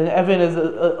 The evyan is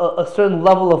a certain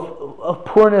level of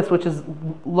poorness, which is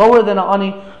lower than an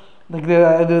ani. Like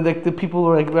the people who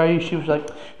are like very yeshivas, like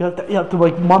you have to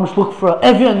like mamish look for an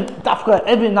evyan, dafka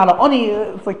evyan, not an ani.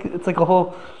 It's like a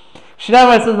whole.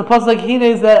 Shinama says in the pasuk, "Hine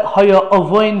is that haya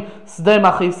avoin sdoim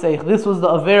achiseich." This was the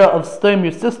avera of Sdoim,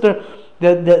 your sister,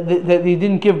 that they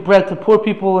didn't give bread to poor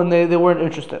people and they weren't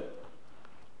interested.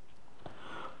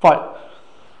 Fine.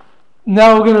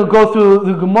 Now we're going to go through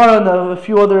the Gemara and a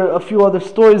few other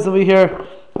stories over here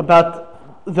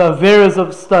about the averas of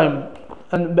Sdoim.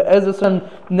 And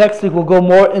next week we'll go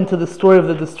more into the story of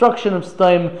the destruction of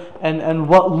Sdoim and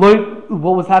what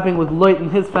was happening with Lot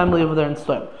and his family over there in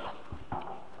Sdoim.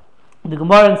 The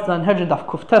Gemara in Sanhedrin Daf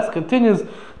Kuftes continues. It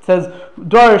says,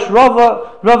 Darish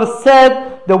Rava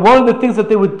said that one of the things that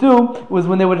they would do was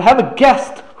when they would have a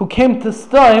guest who came to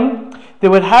Sdoim, they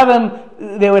would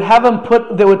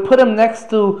put him next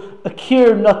to a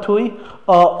kir natui,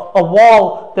 a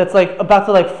wall that's like about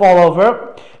to like fall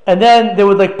over, and then they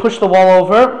would like push the wall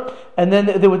over, and then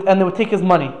they would take his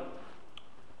money.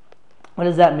 What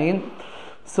does that mean?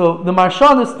 So the Maharsha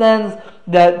understands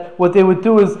that what they would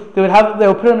do is they would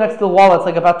put him next to the wall that's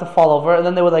like about to fall over, and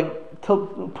then they would like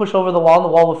push over the wall, and the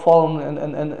wall would fall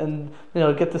and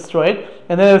get destroyed,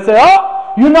 and then they would say,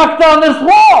 "Oh, you knocked down this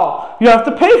wall! You have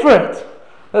to pay for it."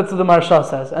 That's what the Maharsha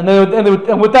says, and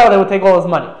with that they would take all his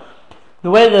money. The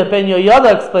way that Ben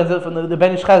Yoyada explains it from the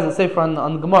Ben Ish Chai, the sefer on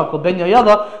the Gemara called Ben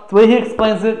Yoyada, the way he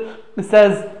explains it, it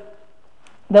says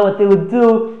that what they would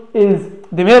do is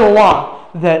they made a law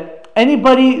that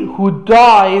anybody who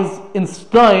dies in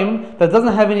Sdoim that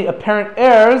doesn't have any apparent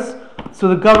heirs, so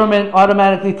the government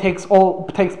automatically takes all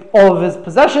of his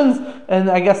possessions, and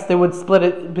I guess they would split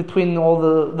it between all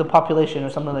the population or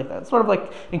something like that. It's sort of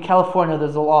like in California,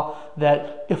 there's a law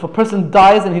that if a person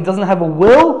dies and he doesn't have a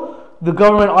will, the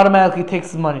government automatically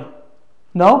takes his money.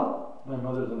 No? My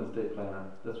mother's an estate planner.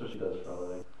 That's what she does for a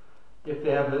living. If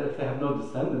they have no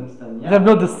descendants, then yeah. They have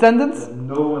no descendants? They have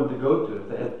no one to go to. If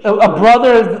they have A children,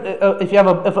 brother,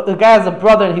 if a guy has a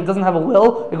brother and he doesn't have a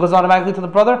will, it goes automatically to the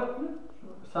brother?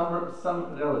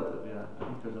 some relative, yeah. I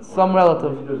think there's an Some order.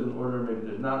 relative. Maybe there's an order, maybe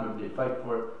there's not. Maybe they fight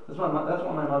for it. That's what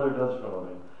my mother does for a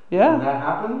living. Yeah? When that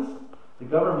happens, what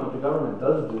the government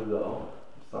does do though.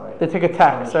 Sorry. They take a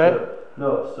tax, right? Sure.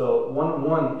 No, so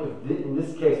in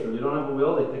this case, when you don't have a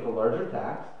will, they take a larger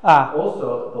tax. Ah.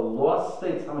 Also, the law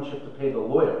states how much you have to pay the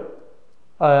lawyer.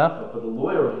 Oh yeah? But the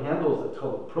lawyer handles it's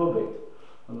called probate.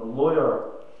 When the lawyer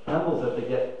handles it, they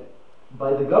get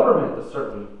by the government a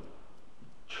certain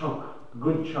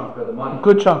good chunk of the money.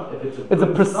 Good chunk. If It's a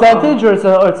percentage or it's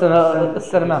a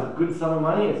set If amount? it's a good sum of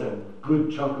money, it's a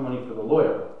good chunk of money for the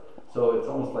lawyer. So it's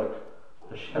almost like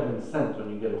the heaven sent when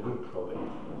you get a good probate.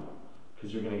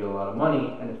 Because you're going to get a lot of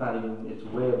money, and it's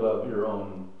way above your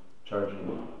own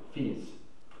charging fees,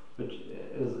 which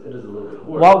it is a little bit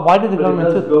worse. Why did the government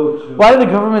do that? Why did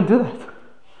the government do that?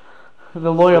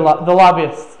 The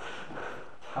lobbyists.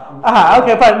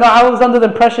 Okay, fine. No, I was under the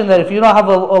impression that if you don't have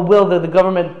a will, that the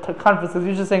government confiscates.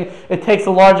 You're just saying it takes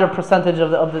a larger percentage of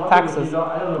the taxes.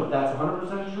 I don't know if that's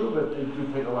 100% true, but they do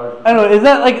take a large percentage. I don't know. Is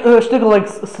that like a shtickle like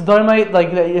sodomite,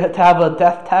 like that you have to have a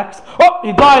death tax? Oh,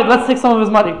 he died. Let's take some of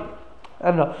his money. I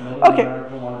don't know. Okay.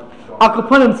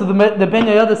 Akapunim, so the Ben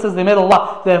Yehuda says they made a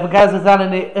law that if a guy does not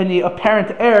any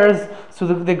apparent heirs, so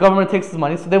the government takes his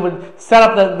money. So they would set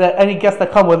up that any guest that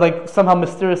come would like somehow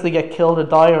mysteriously get killed or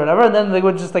die or whatever, and then they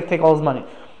would just like take all his money.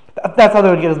 That's how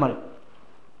they would get his money.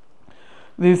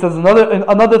 He says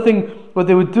another thing. What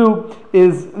they would do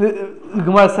is the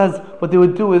Gemara says what they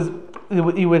would do is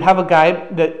you would have a guy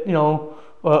that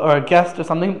or a guest or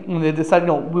something, and they decide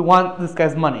we want this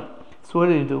guy's money. So what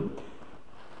do you do?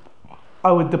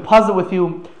 I would deposit with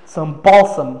you some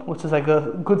balsam, which is like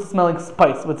a good smelling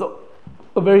spice. It's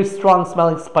a very strong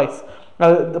smelling spice.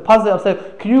 Deposit. I'm saying,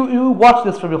 can you watch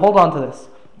this for me? Hold on to this.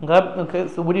 Okay.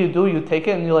 So what do? You take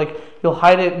it and you'll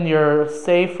hide it in your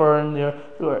safe or in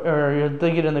or you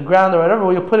dig it in the ground or whatever.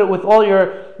 Or you put it with all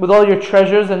your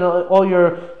treasures and all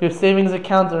your savings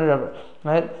accounts or whatever.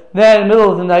 Right. Then in the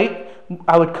middle of the night,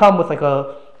 I would come with like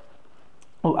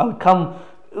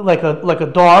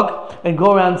a dog and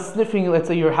go around sniffing, let's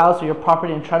say, your house or your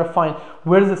property and try to find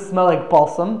where does it smell like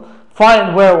balsam,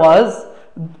 find where it was,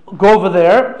 go over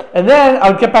there, and then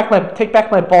I would take back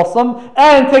my balsam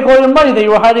and take all your money that you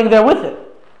were hiding there with it.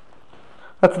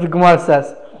 That's what the Gemara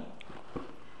says.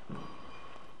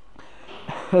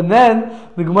 And then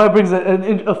the Gemara brings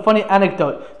a funny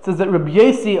anecdote. It says that Rabbi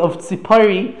Yossi of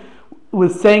Tzipari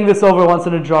was saying this over once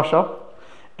in a drasha,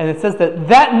 and it says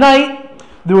that night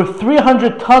there were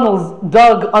 300 tunnels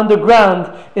dug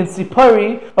underground in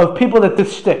Sipari of people that did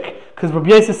shtick, because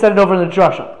Rabbi Yossi said it over in the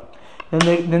drasha. And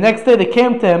the next day they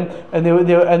came to him and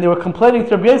they were complaining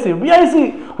to Rabbi Yossi. Rabbi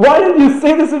Yossi, why did you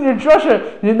say this in your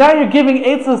drasha? Now you're giving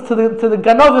eitzos to the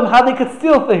ganovim how they could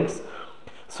steal things.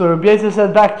 So Rabbi Yossi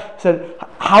said back,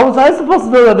 how was I supposed to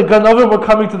know that the ganovim were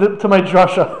coming to my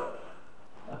drasha?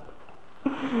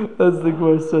 That's the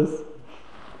Gemara says.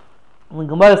 The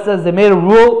Gemara says they made a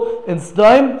rule in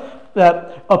Sdoim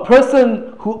that a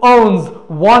person who owns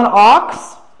one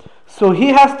ox, so he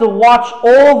has to watch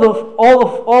all the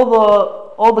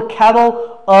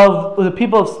cattle of the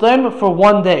people of Sdoim for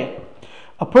one day.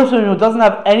 A person who doesn't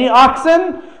have any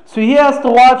oxen, so he has to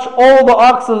watch all the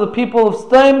oxen of the people of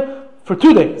Sdoim for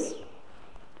 2 days.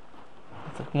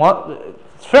 It's like, what?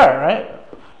 It's fair, right?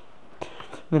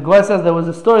 The Gemara says there was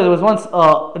a story. There was once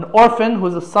an orphan who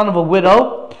was the son of a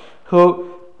widow,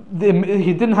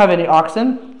 he didn't have any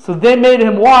oxen, so they made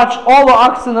him watch all the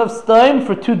oxen of Sdoim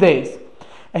for 2 days.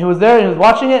 And he was there and he was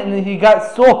watching it, and he got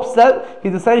so upset, he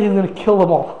decided he was going to kill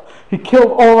them all. He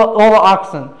killed all the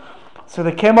oxen. So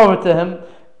they came over to him,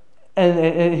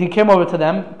 and he came over to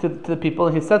them, to the people,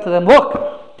 and he said to them, look,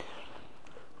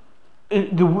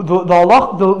 the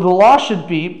law should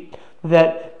be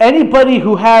that anybody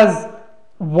who has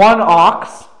one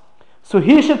ox, so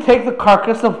he should take the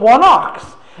carcass of one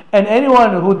ox. And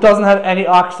anyone who doesn't have any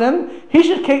oxen, he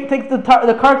should take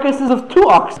the carcasses of 2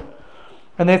 oxen.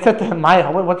 And they said to him,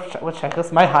 what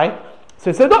shekels? My high.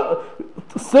 So he said, no,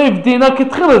 save dina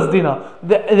ketchilas dina.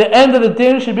 The end of the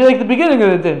din should be like the beginning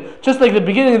of the din. Just like the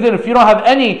beginning of the din, if you don't have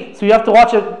any, so you have to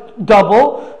watch it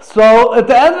double. So at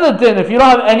the end of the din, if you don't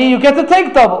have any, you get to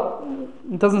take double.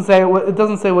 It doesn't say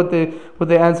what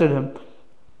they answered him.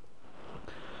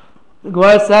 The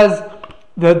Gemara says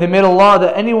that they made a law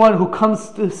that anyone who comes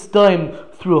to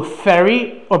Sdoim through a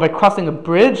ferry or by crossing a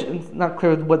bridge, it's not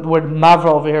clear what the word mavra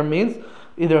over here means,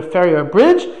 either a ferry or a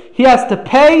bridge, he has to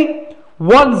pay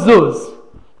 1 zuz.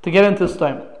 to get into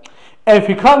Sodom. And if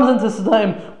he comes into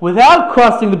Sodom without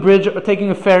crossing the bridge or taking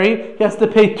a ferry, he has to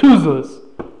pay 2 zuz.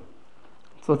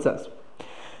 So it says.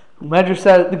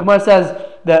 The Gemara says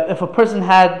that if a person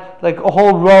had like a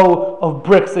whole row of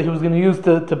bricks that he was going to use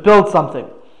to build something,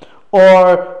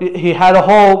 or he had a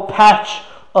whole patch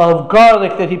of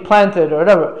garlic that he planted or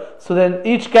whatever, so then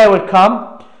each guy would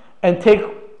come and take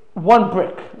 1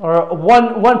 brick or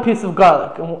one piece of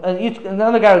garlic, and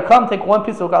another guy would come take 1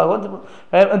 piece of garlic,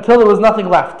 right, until there was nothing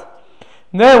left.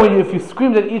 And then if you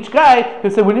screamed at each guy,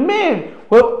 he'd say, "What do you mean?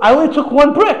 Well, I only took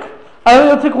 1 brick. I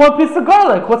only took 1 piece of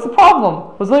garlic. What's the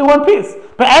problem? It was only 1 piece.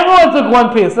 But everyone took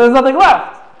 1 piece, so there's nothing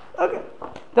left." Okay,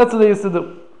 that's what they used to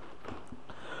do.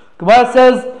 Gemara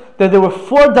says that there were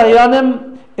 4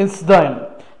 Dayanim in Sodom,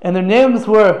 and their names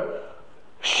were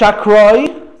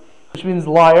Shakroi, which means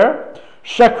liar,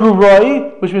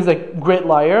 Shakruroi, which means like great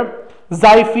liar,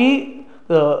 Zaifi,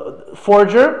 the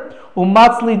forger,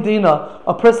 Umatzli Dina,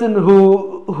 a person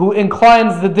who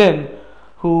inclines the din,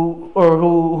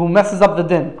 who messes up the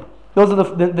din. Those are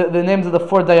the names of the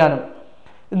 4 Dayanim.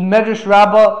 In Medrash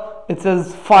Rabbah, it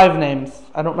says 5 names.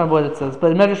 I don't remember what it says,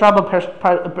 but in Medrash Rabbah,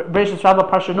 Bereshis Rabbah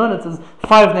Parshanun, it says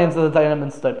 5 names of the Dayanim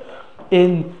instead.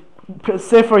 In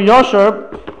Sefer Yosher,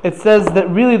 it says that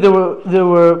really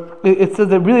it says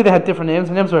that really they had different names.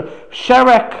 The names were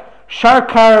Sharek,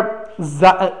 Sharkar,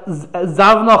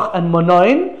 Zavnoch, and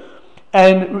Monoin.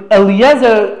 And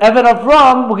Eliezer, Eved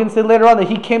Avram, we're going to say later on that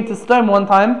he came to Sodom one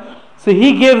time, so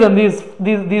he gave them these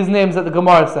names that the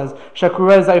Gemara says.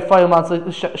 Shakrai,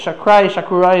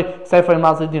 Shakurai, Saifai,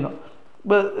 Mazli Dino.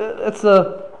 But it's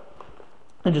a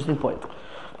interesting point.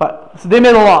 But so they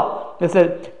made a law. They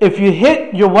said, if you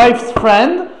hit your wife's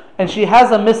friend and she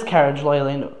has a miscarriage, lo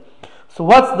yaleinu. So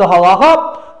what's the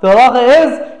halacha? The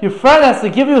halacha is your friend has to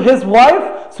give you his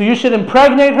wife, so you should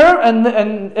impregnate her and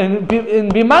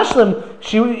be mashlim.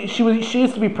 She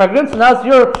used to be pregnant, so now it's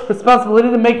your responsibility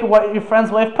to make your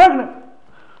friend's wife pregnant.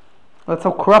 That's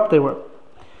how corrupt they were.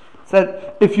 It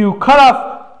said if you cut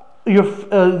off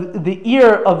the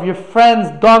ear of your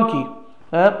friend's donkey,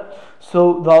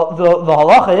 so the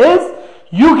halacha is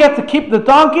you get to keep the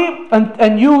donkey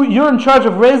and you're in charge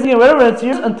of raising it, whatever it's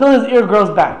yours, until his ear grows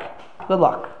back. Good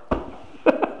luck.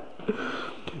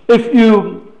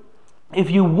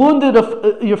 If you wounded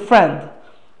your friend,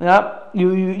 you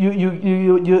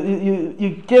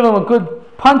gave him a good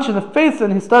punch in the face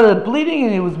and he started bleeding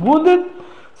and he was wounded,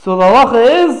 so the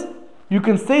halacha is you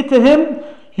can say to him,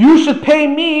 you should pay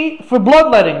me for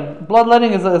bloodletting.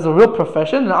 Bloodletting is a real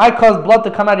profession, and I cause blood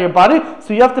to come out of your body,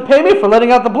 so you have to pay me for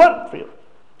letting out the blood for you.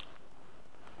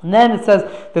 And then it says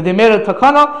that they made a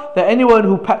takana that anyone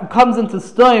who comes into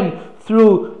Sodom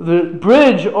through the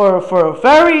bridge or for a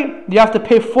ferry, you have to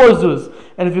pay 4 zuz.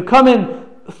 And if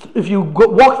you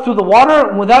walk through the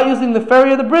water without using the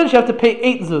ferry or the bridge, you have to pay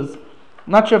 8 zuz.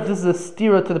 I'm not sure if this is a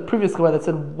stira to the previous Gemara that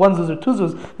said 1 zuz or 2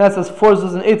 zuz. That says 4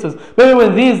 zuz and 8 zuz. Maybe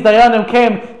when these Dayanim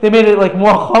came, they made it like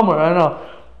more chomer. I don't know.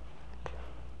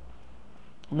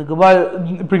 And the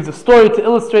Gemara brings a story to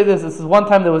illustrate this. This is one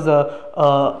time there was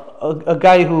a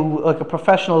guy who, like a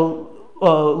professional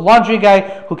laundry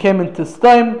guy, who came into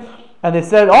Sodom, and they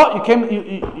said, "Oh,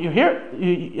 you're here.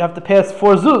 You have to pay us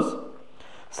 4 zuz."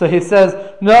 So he says,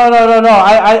 No.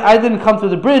 I didn't come through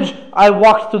the bridge. I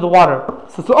walked through the water.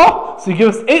 So you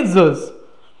give us 8 zuz.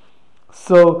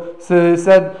 So he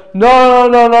said, No.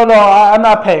 I'm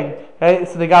not paying. Okay?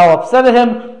 So they got all upset at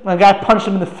him. And the guy punched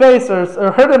him in the face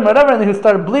or hurt him, whatever, and he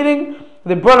started bleeding.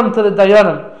 They brought him to the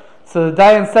Dayanim. So the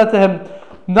Dayan said to him,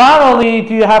 not only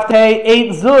do you have to pay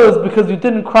 8 zuz because you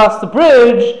didn't cross the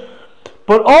bridge,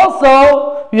 but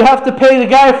also you have to pay the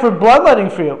guy for bloodletting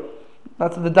for you.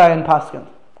 That's what the Dayan paskin.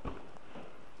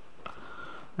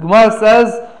 Gemara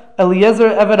says Eliezer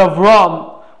Eved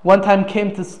Avram one time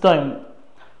came to Sodom.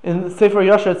 In Sefer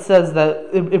Yosher it says that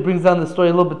it brings down the story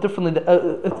a little bit differently.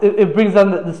 It brings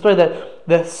down the story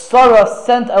that Sarah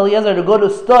sent Eliezer to go to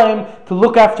Sodom to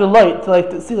look after Lot,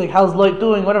 to see how's Lot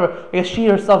doing, whatever. I guess she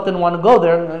herself didn't want to go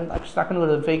there, and she's not going to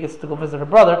go to Vegas to go visit her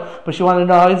brother, but she wanted to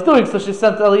know how he's doing, so she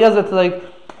sent Eliezer to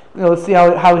see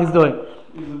how he's doing.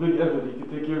 He's a big Eved, he can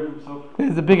take care of himself.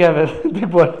 He's a big Eved, big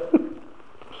boy.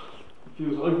 If he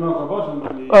was Oigman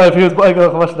Chabashan, if he was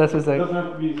Oigman Chabashan, that's what he's saying. It doesn't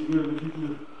have to be severe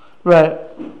defeated. Right.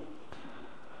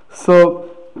 So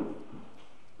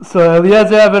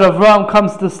Eliezer Eved Avram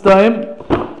comes to Sodom,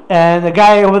 and the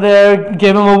guy over there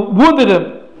wounded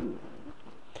him.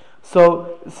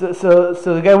 So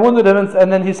the guy wounded him,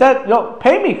 and then he said,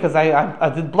 pay me, because I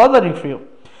did bloodletting for you.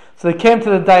 So they came to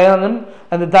the Dayanim,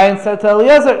 and the Dayan said to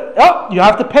Eliezer, you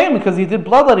have to pay him because he did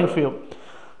bloodletting for you.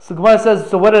 So Gemara says,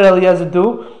 so what did Eliezer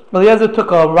do? Eliezer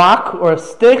took a rock or a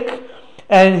stick,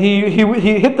 and he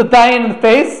hit the Dayan in the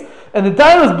face, and the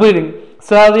Dayan was bleeding.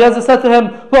 So Eliezer said to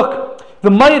him, look,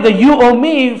 the money that you owe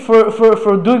me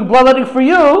for doing bloodletting for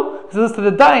you, he says to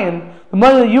the Dayan, the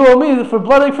money that you owe me for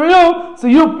bloodletting for you, so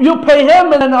you pay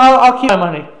him, and then I'll keep my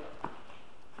money.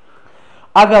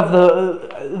 Agav,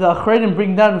 the Achreidim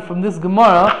bring down from this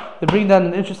Gemara, they bring down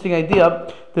an interesting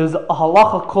idea. There's a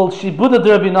halacha called Shibuda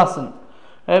de Rabbi Nassan.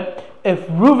 Right? If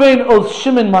Reuven owes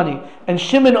Shimon money, and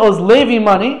Shimon owes Levi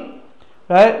money,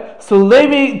 right? So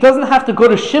Levi doesn't have to go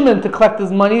to Shimon to collect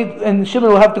his money, and Shimon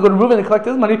will have to go to Reuven to collect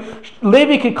his money.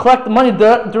 Levi can collect the money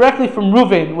directly from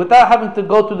Reuven without having to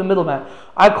go through the middleman.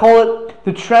 I call it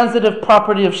the transitive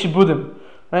property of Shibudim.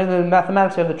 Right? In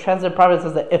mathematics, you have the transitive property that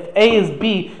says that if A is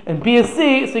B and B is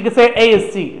C, so you can say A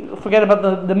is C. Forget about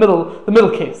the middle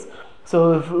case.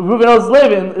 So if Reuven owes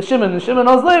Levi and Shimon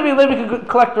owes Levi, Levi can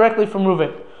collect directly from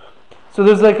Reuven. So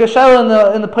there's like a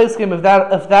shaila in the place game if that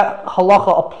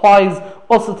halacha applies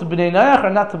also to Bnei Noach or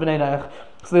not to Bnei Noach.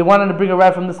 So they wanted to bring a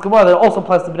right from this Gemara that also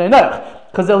applies to Bnei Noach.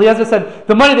 Because Eliezer said,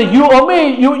 the money that you owe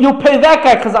me, you pay that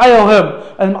guy because I owe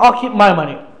him, and I'll keep my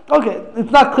money. Okay,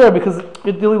 it's not clear because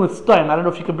you're dealing with Stoim. I don't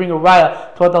know if you could bring a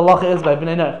raya to what the halacha is by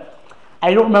Bnei Noach.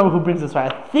 I don't remember who brings this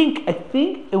raya. I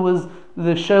think it was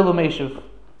the Shalom Eshiv.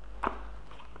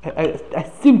 I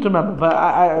seem to remember, but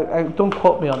I don't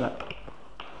quote me on that.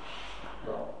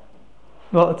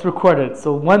 Well, it's recorded.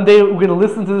 So one day we're going to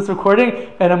listen to this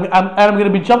recording, and I'm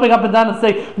going to be jumping up and down and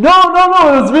say, no,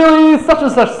 it was really such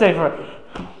and such sefer.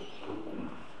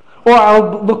 Or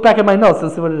I'll look back at my notes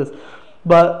and see what it is.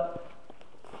 But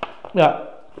yeah,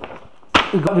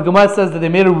 the Gemara says that they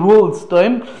made a rule in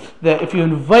Stoim that if you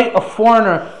invite a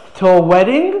foreigner to a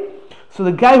wedding, so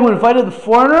the guy who invited the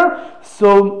foreigner,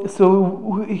 what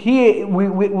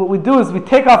we do is we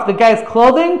take off the guy's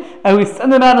clothing and we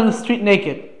send him out on the street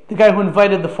naked. The guy who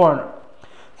invited the foreigner.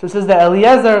 So it says that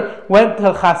Eliezer went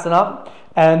to Chasana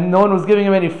and no one was giving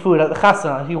him any food at the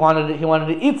Chasana. He wanted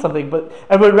to eat something, but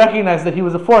everyone recognized that he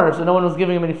was a foreigner, so no one was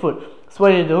giving him any food. So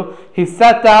what did he do? He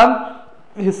sat down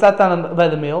by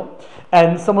the meal,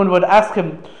 and someone would ask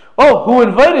him, "Oh, who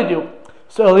invited you?"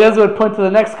 So Eliezer would point to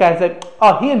the next guy and say,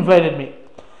 "Oh, he invited me."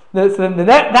 So then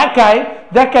that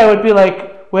guy would be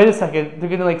like, "Wait a second, they're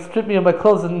going to like strip me of my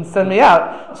clothes and send me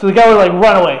out." So the guy would like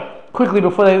run away quickly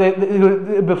before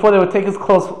they would take his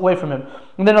clothes away from him.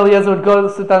 And then Eliezer would go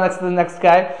sit down next to the next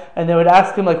guy, and they would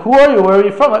ask him like, "Who are you? Where are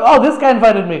you from?" Like, "Oh, this guy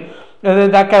invited me." And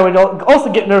then that guy would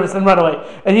also get nervous and run away.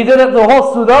 And he did it the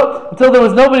whole suda until there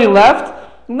was nobody left.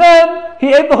 And then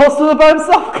he ate the whole suda by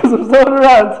himself because there was no one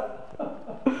around.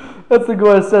 That's the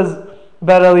Gemara says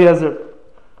about Eliezer.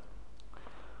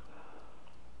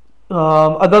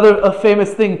 Another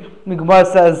famous thing the Gemara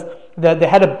says that they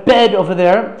had a bed over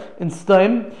there in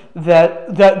Stoim that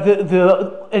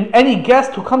and any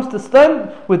guest who comes to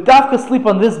Stoim would dafka sleep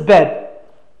on this bed.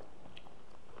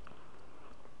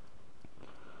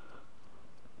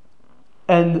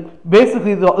 And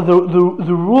basically the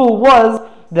rule was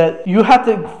that you had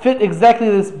to fit exactly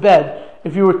this bed.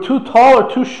 If you were too tall or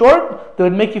too short, they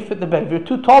would make you fit the bed. If you were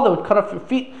too tall, they would cut off your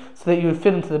feet so that you would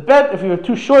fit into the bed. If you were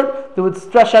too short, they would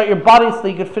stretch out your body so that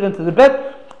you could fit into the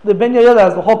bed. The Ben Yehoyada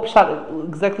has the whole pshat,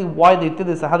 exactly why they did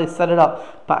this and how they set it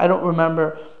up, but I don't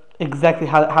remember exactly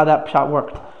how that pshat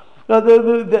worked.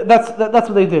 That's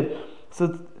what they did.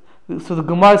 So the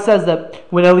Gemara says that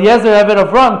when Eliezer Eved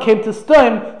Avram came to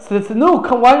Stoim, so they said, "No,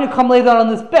 why don't you come lay down on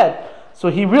this bed?" So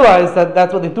he realized that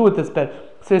that's what they do with this bed.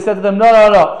 So he said to them,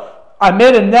 No. I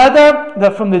made a nether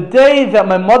that from the day that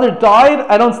my mother died,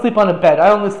 I don't sleep on a bed. I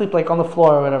only sleep like on the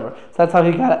floor or whatever. So that's how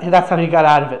he got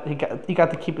out of it. He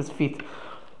got to keep his feet.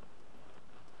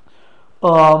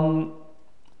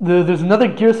 There's another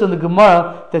girsa in the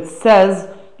Gemara that says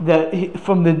that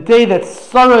from the day that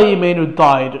Sarah Imenu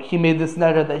died, he made this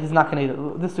nether that he's not going to eat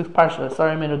it. This week's parsha,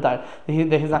 Sarah Imenu died,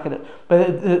 that he's not going to eat it.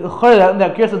 But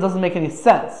that girsa doesn't make any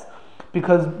sense.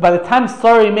 Because by the time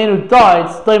Sarah Imenu died,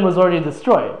 Stoim was already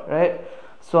destroyed, right?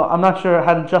 So I'm not sure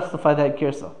how to justify that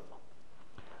girsa.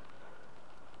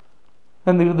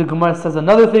 And the Gemara says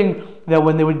another thing, that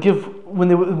when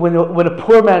a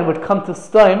poor man would come to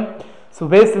Stoim, so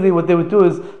basically what they would do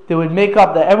is they would make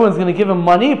up that everyone's going to give him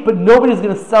money, but nobody's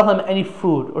going to sell him any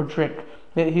food or drink.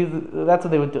 That's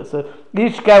what they would do. So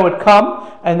each guy would come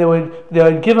and they would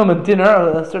give him a dinner,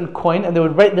 a certain coin, and they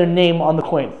would write their name on the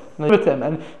coin. And give it to him,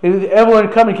 and everyone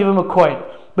would come and give him a coin,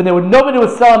 but nobody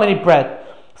would sell him any bread.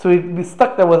 So he'd be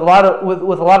stuck there with a lot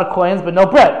of coins, but no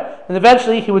bread. And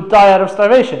eventually he would die out of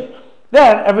starvation.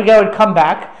 Then every guy would come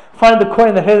back, find the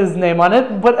coin that had his name on it,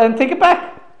 and take it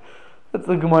back. That's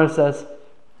what the Gemara says.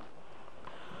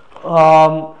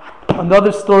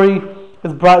 Another story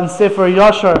is brought in Sefer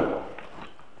Yashar.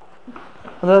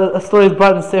 A story is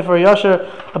brought in Sefer Yasher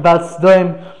about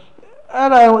Sdoim,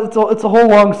 and it's a whole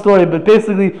long story. But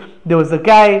basically, there was a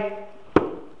guy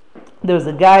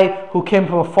who came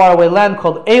from a faraway land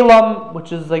called Elam,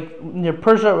 which is like near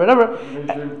Persia or whatever.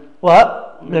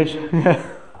 What?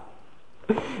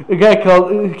 A guy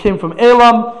came from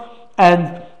Elam,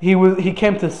 and he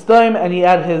came to Sdoim, and he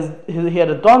had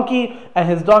a donkey, and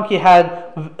his donkey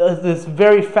had this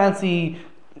very fancy,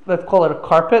 let's call it a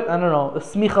carpet. I don't know, a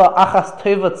smicha achas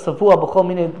teva tzavua b'chol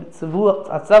minei tzavua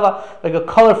atzava, like a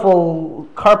colorful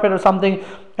carpet or something,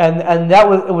 and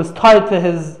it was tied to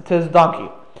his donkey.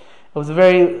 It was a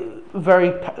very,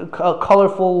 very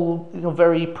colorful,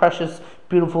 very precious,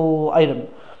 beautiful item.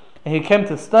 And he came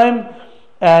to Sdoim,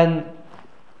 and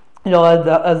as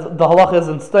the halacha is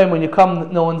in Sdoim, when you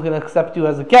come, no one's going to accept you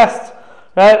as a guest,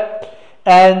 right?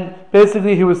 And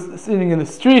basically, he was sitting in the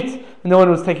street, and no one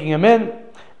was taking him in.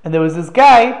 And there was this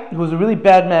guy who was a really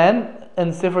bad man,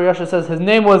 and Sefer Yasher says his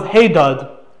name was Heydad.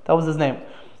 That was his name.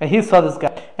 And he saw this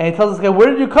guy, and he tells this guy, "Where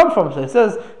did you come from?" So he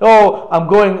says, "Oh, I'm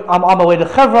on my way to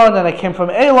Hebron, and I came from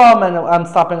Elam, and I'm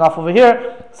stopping off over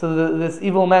here." So this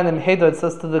evil man named Heydad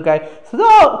says to the guy,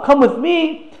 "Oh, come with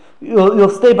me. You'll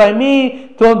stay by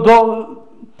me. Don't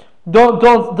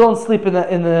sleep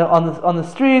on the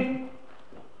street.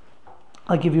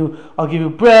 I'll give you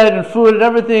bread and food and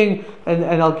everything,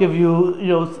 and I'll give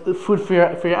you food for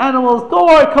your animals. Don't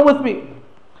worry, come with me."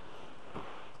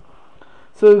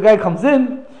 So the guy comes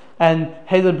in, and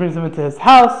Heydad brings him into his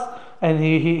house, and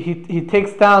he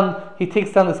takes down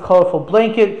this colorful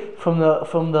blanket from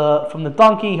the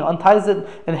donkey. He unties it,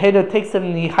 and Heydad takes it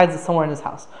and he hides it somewhere in his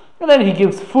house. And then he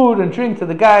gives food and drink to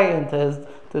the guy and to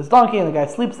his donkey, and the guy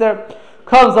sleeps there.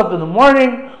 Comes up in the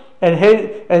morning, and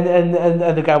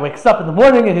the guy wakes up in the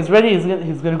morning, and he's ready.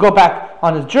 He's going to go back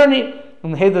on his journey.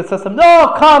 And Heydad says to him, "No,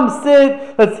 come,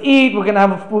 sit, let's eat. We'll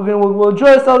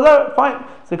enjoy ourselves." Fine.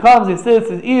 So he comes, he sits,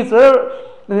 he eats, whatever.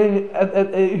 And then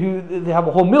they have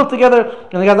a whole meal together.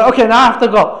 And the guy's like, "Okay, now I have to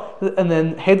go." And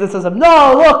then Heydad says to him,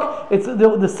 "No, look,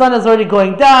 the sun is already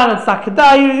going down. It's not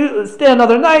kedai. You stay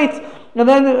another night, and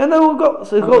then we'll go."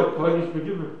 So he goes.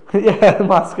 Yeah,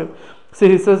 Moscow. So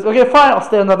he says, "Okay, fine, I'll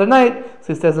stay another night."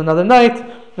 So he stays another night,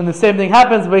 and the same thing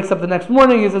happens. Wakes up the next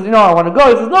morning. He says, "I want to go."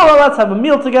 He says, "No, let's have a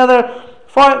meal together."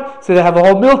 Fine. So they have a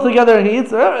whole meal together, and he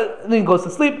eats, and then he goes to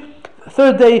sleep. The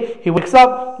third day, he wakes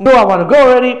up. "No, I want to go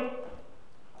already."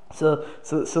 So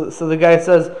the guy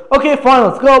says, "Okay, fine,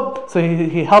 let's go." So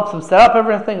he helps him set up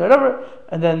everything, whatever.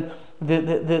 And then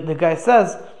the guy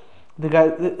says,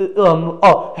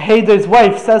 Heydad's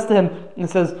wife says to him and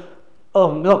says, "Oh,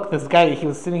 look, this guy, he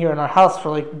was sitting here in our house for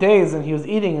like days, and he was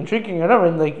eating and drinking and whatever,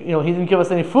 and he didn't give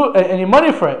us any food, any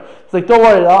money for it." It's like, "Don't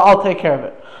worry, I'll take care of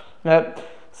it." Right?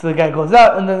 So the guy goes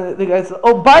out, and then the guy says,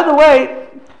 "Oh, by the way,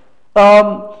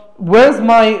 where's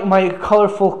my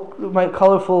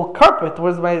colorful carpet?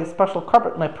 Where's my special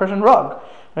carpet, my Persian rug,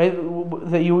 right?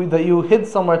 That you hid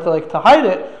somewhere to hide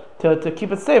it, to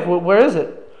keep it safe. Where is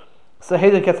it?" So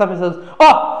Heydad gets up and says,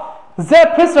 "This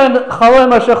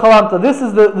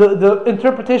is the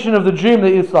interpretation of the dream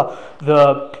that you saw.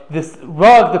 This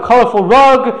rug, the colorful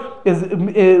rug,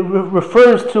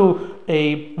 refers to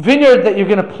a vineyard that you're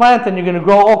going to plant, and you're going to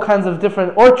grow all kinds of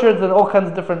different orchards and all kinds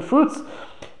of different fruits,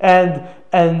 and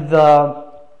the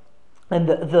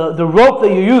rope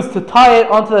that you use to tie it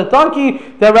onto the donkey,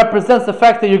 that represents the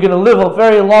fact that you're going to live a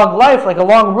very long life, like a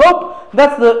long rope.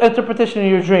 That's the interpretation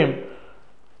of your dream."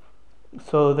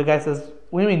 So the guy says,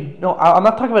 "What do you mean? No, I'm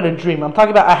not talking about a dream. I'm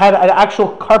talking about I had an actual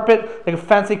carpet, like a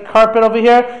fancy carpet over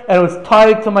here, and it was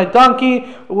tied to my donkey.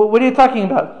 What are you talking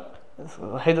about?"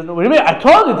 So, "Hey, what do you mean? I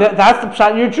told you that's the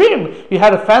pshat in your dream. You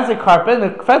had a fancy carpet,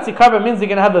 and the fancy carpet means you're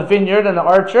going to have a vineyard and an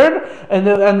orchard, and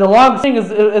the long thing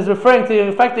is referring to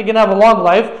the fact that you're going to have a long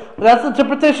life. But that's the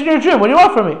interpretation of your dream. What do you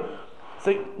want from me?"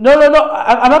 So, no,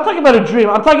 I'm not talking about a dream.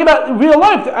 I'm talking about real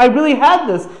life. I really had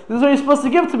this. This is what you're supposed to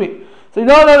give to me. So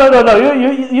no.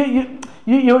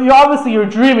 You obviously you're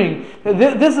dreaming.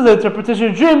 This is the interpretation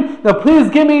of dream. Now please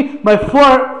give me my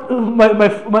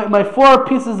four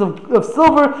pieces of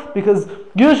silver, because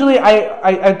usually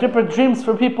I interpret dreams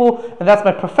for people, and that's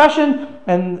my profession.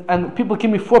 And people give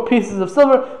me 4 pieces of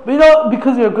silver. But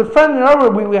because you're a good friend,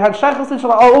 we had shaykhs.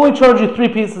 I'll only charge you 3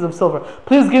 pieces of silver.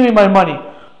 Please give me my money.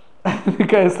 And the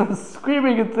guy starts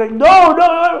screaming and saying,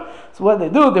 "No." So what they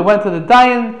do? They went to the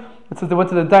Dayan. It says they went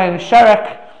to the Dayan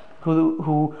Sharek,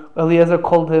 who Eliezer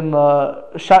called him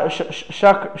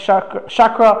Shakra,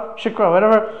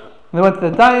 whatever. And they went to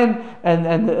the Dayan, and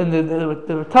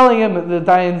they were telling him. The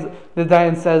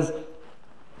Dayan says,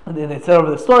 And then they said over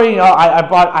the story, I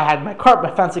had my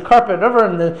fancy carpet, whatever,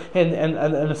 and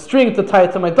a string to tie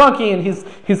it to my donkey, and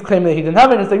he's claiming that he didn't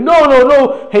have it. And he's like,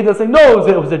 no. Haydn's like, no,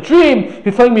 it was a dream.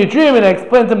 He's telling me a dream, and I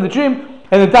explained to him the dream.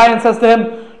 And the Dayan says to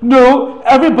him, no,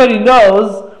 everybody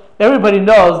knows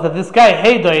that this guy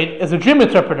Haydoid is a dream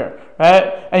interpreter,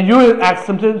 right? And you asked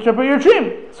him to interpret your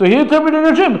dream, so he interpreted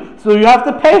your dream, so you have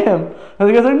to pay him. And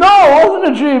the guy's like, no, it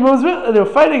wasn't a dream. It was real. And they were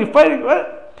fighting,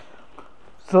 right?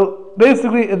 So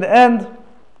basically, in the end,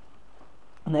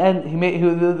 the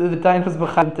Dayan was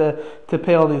behind to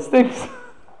pay all these things.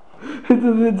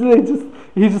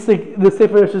 He just like the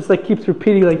Sefer just like keeps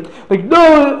repeating like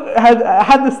no, I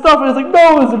had this stuff, and it's like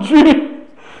no, it was a dream.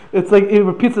 It's like it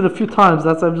repeats it a few times.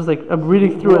 That's I'm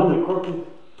reading through it.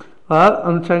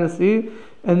 I'm trying to see,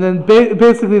 and then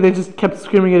basically they just kept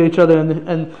screaming at each other,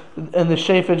 and the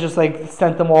Shefer just like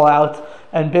sent them all out.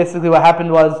 And basically what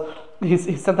happened was, he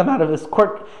sent them out of his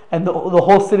court, and the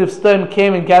whole city of Sodom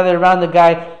came and gathered around the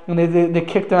guy, and they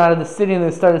kicked him out of the city, and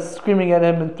they started screaming at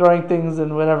him and throwing things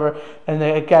and whatever, and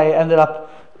the guy ended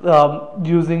up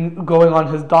going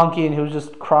on his donkey, and he was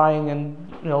just crying, and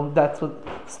that's what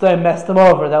Sodom messed him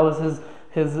over. That was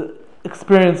his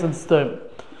experience in Sodom.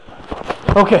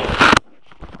 Okay.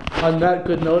 On that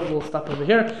good note, we'll stop over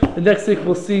here. And next week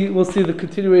we'll see the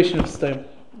continuation of Sodom.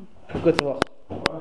 Good luck.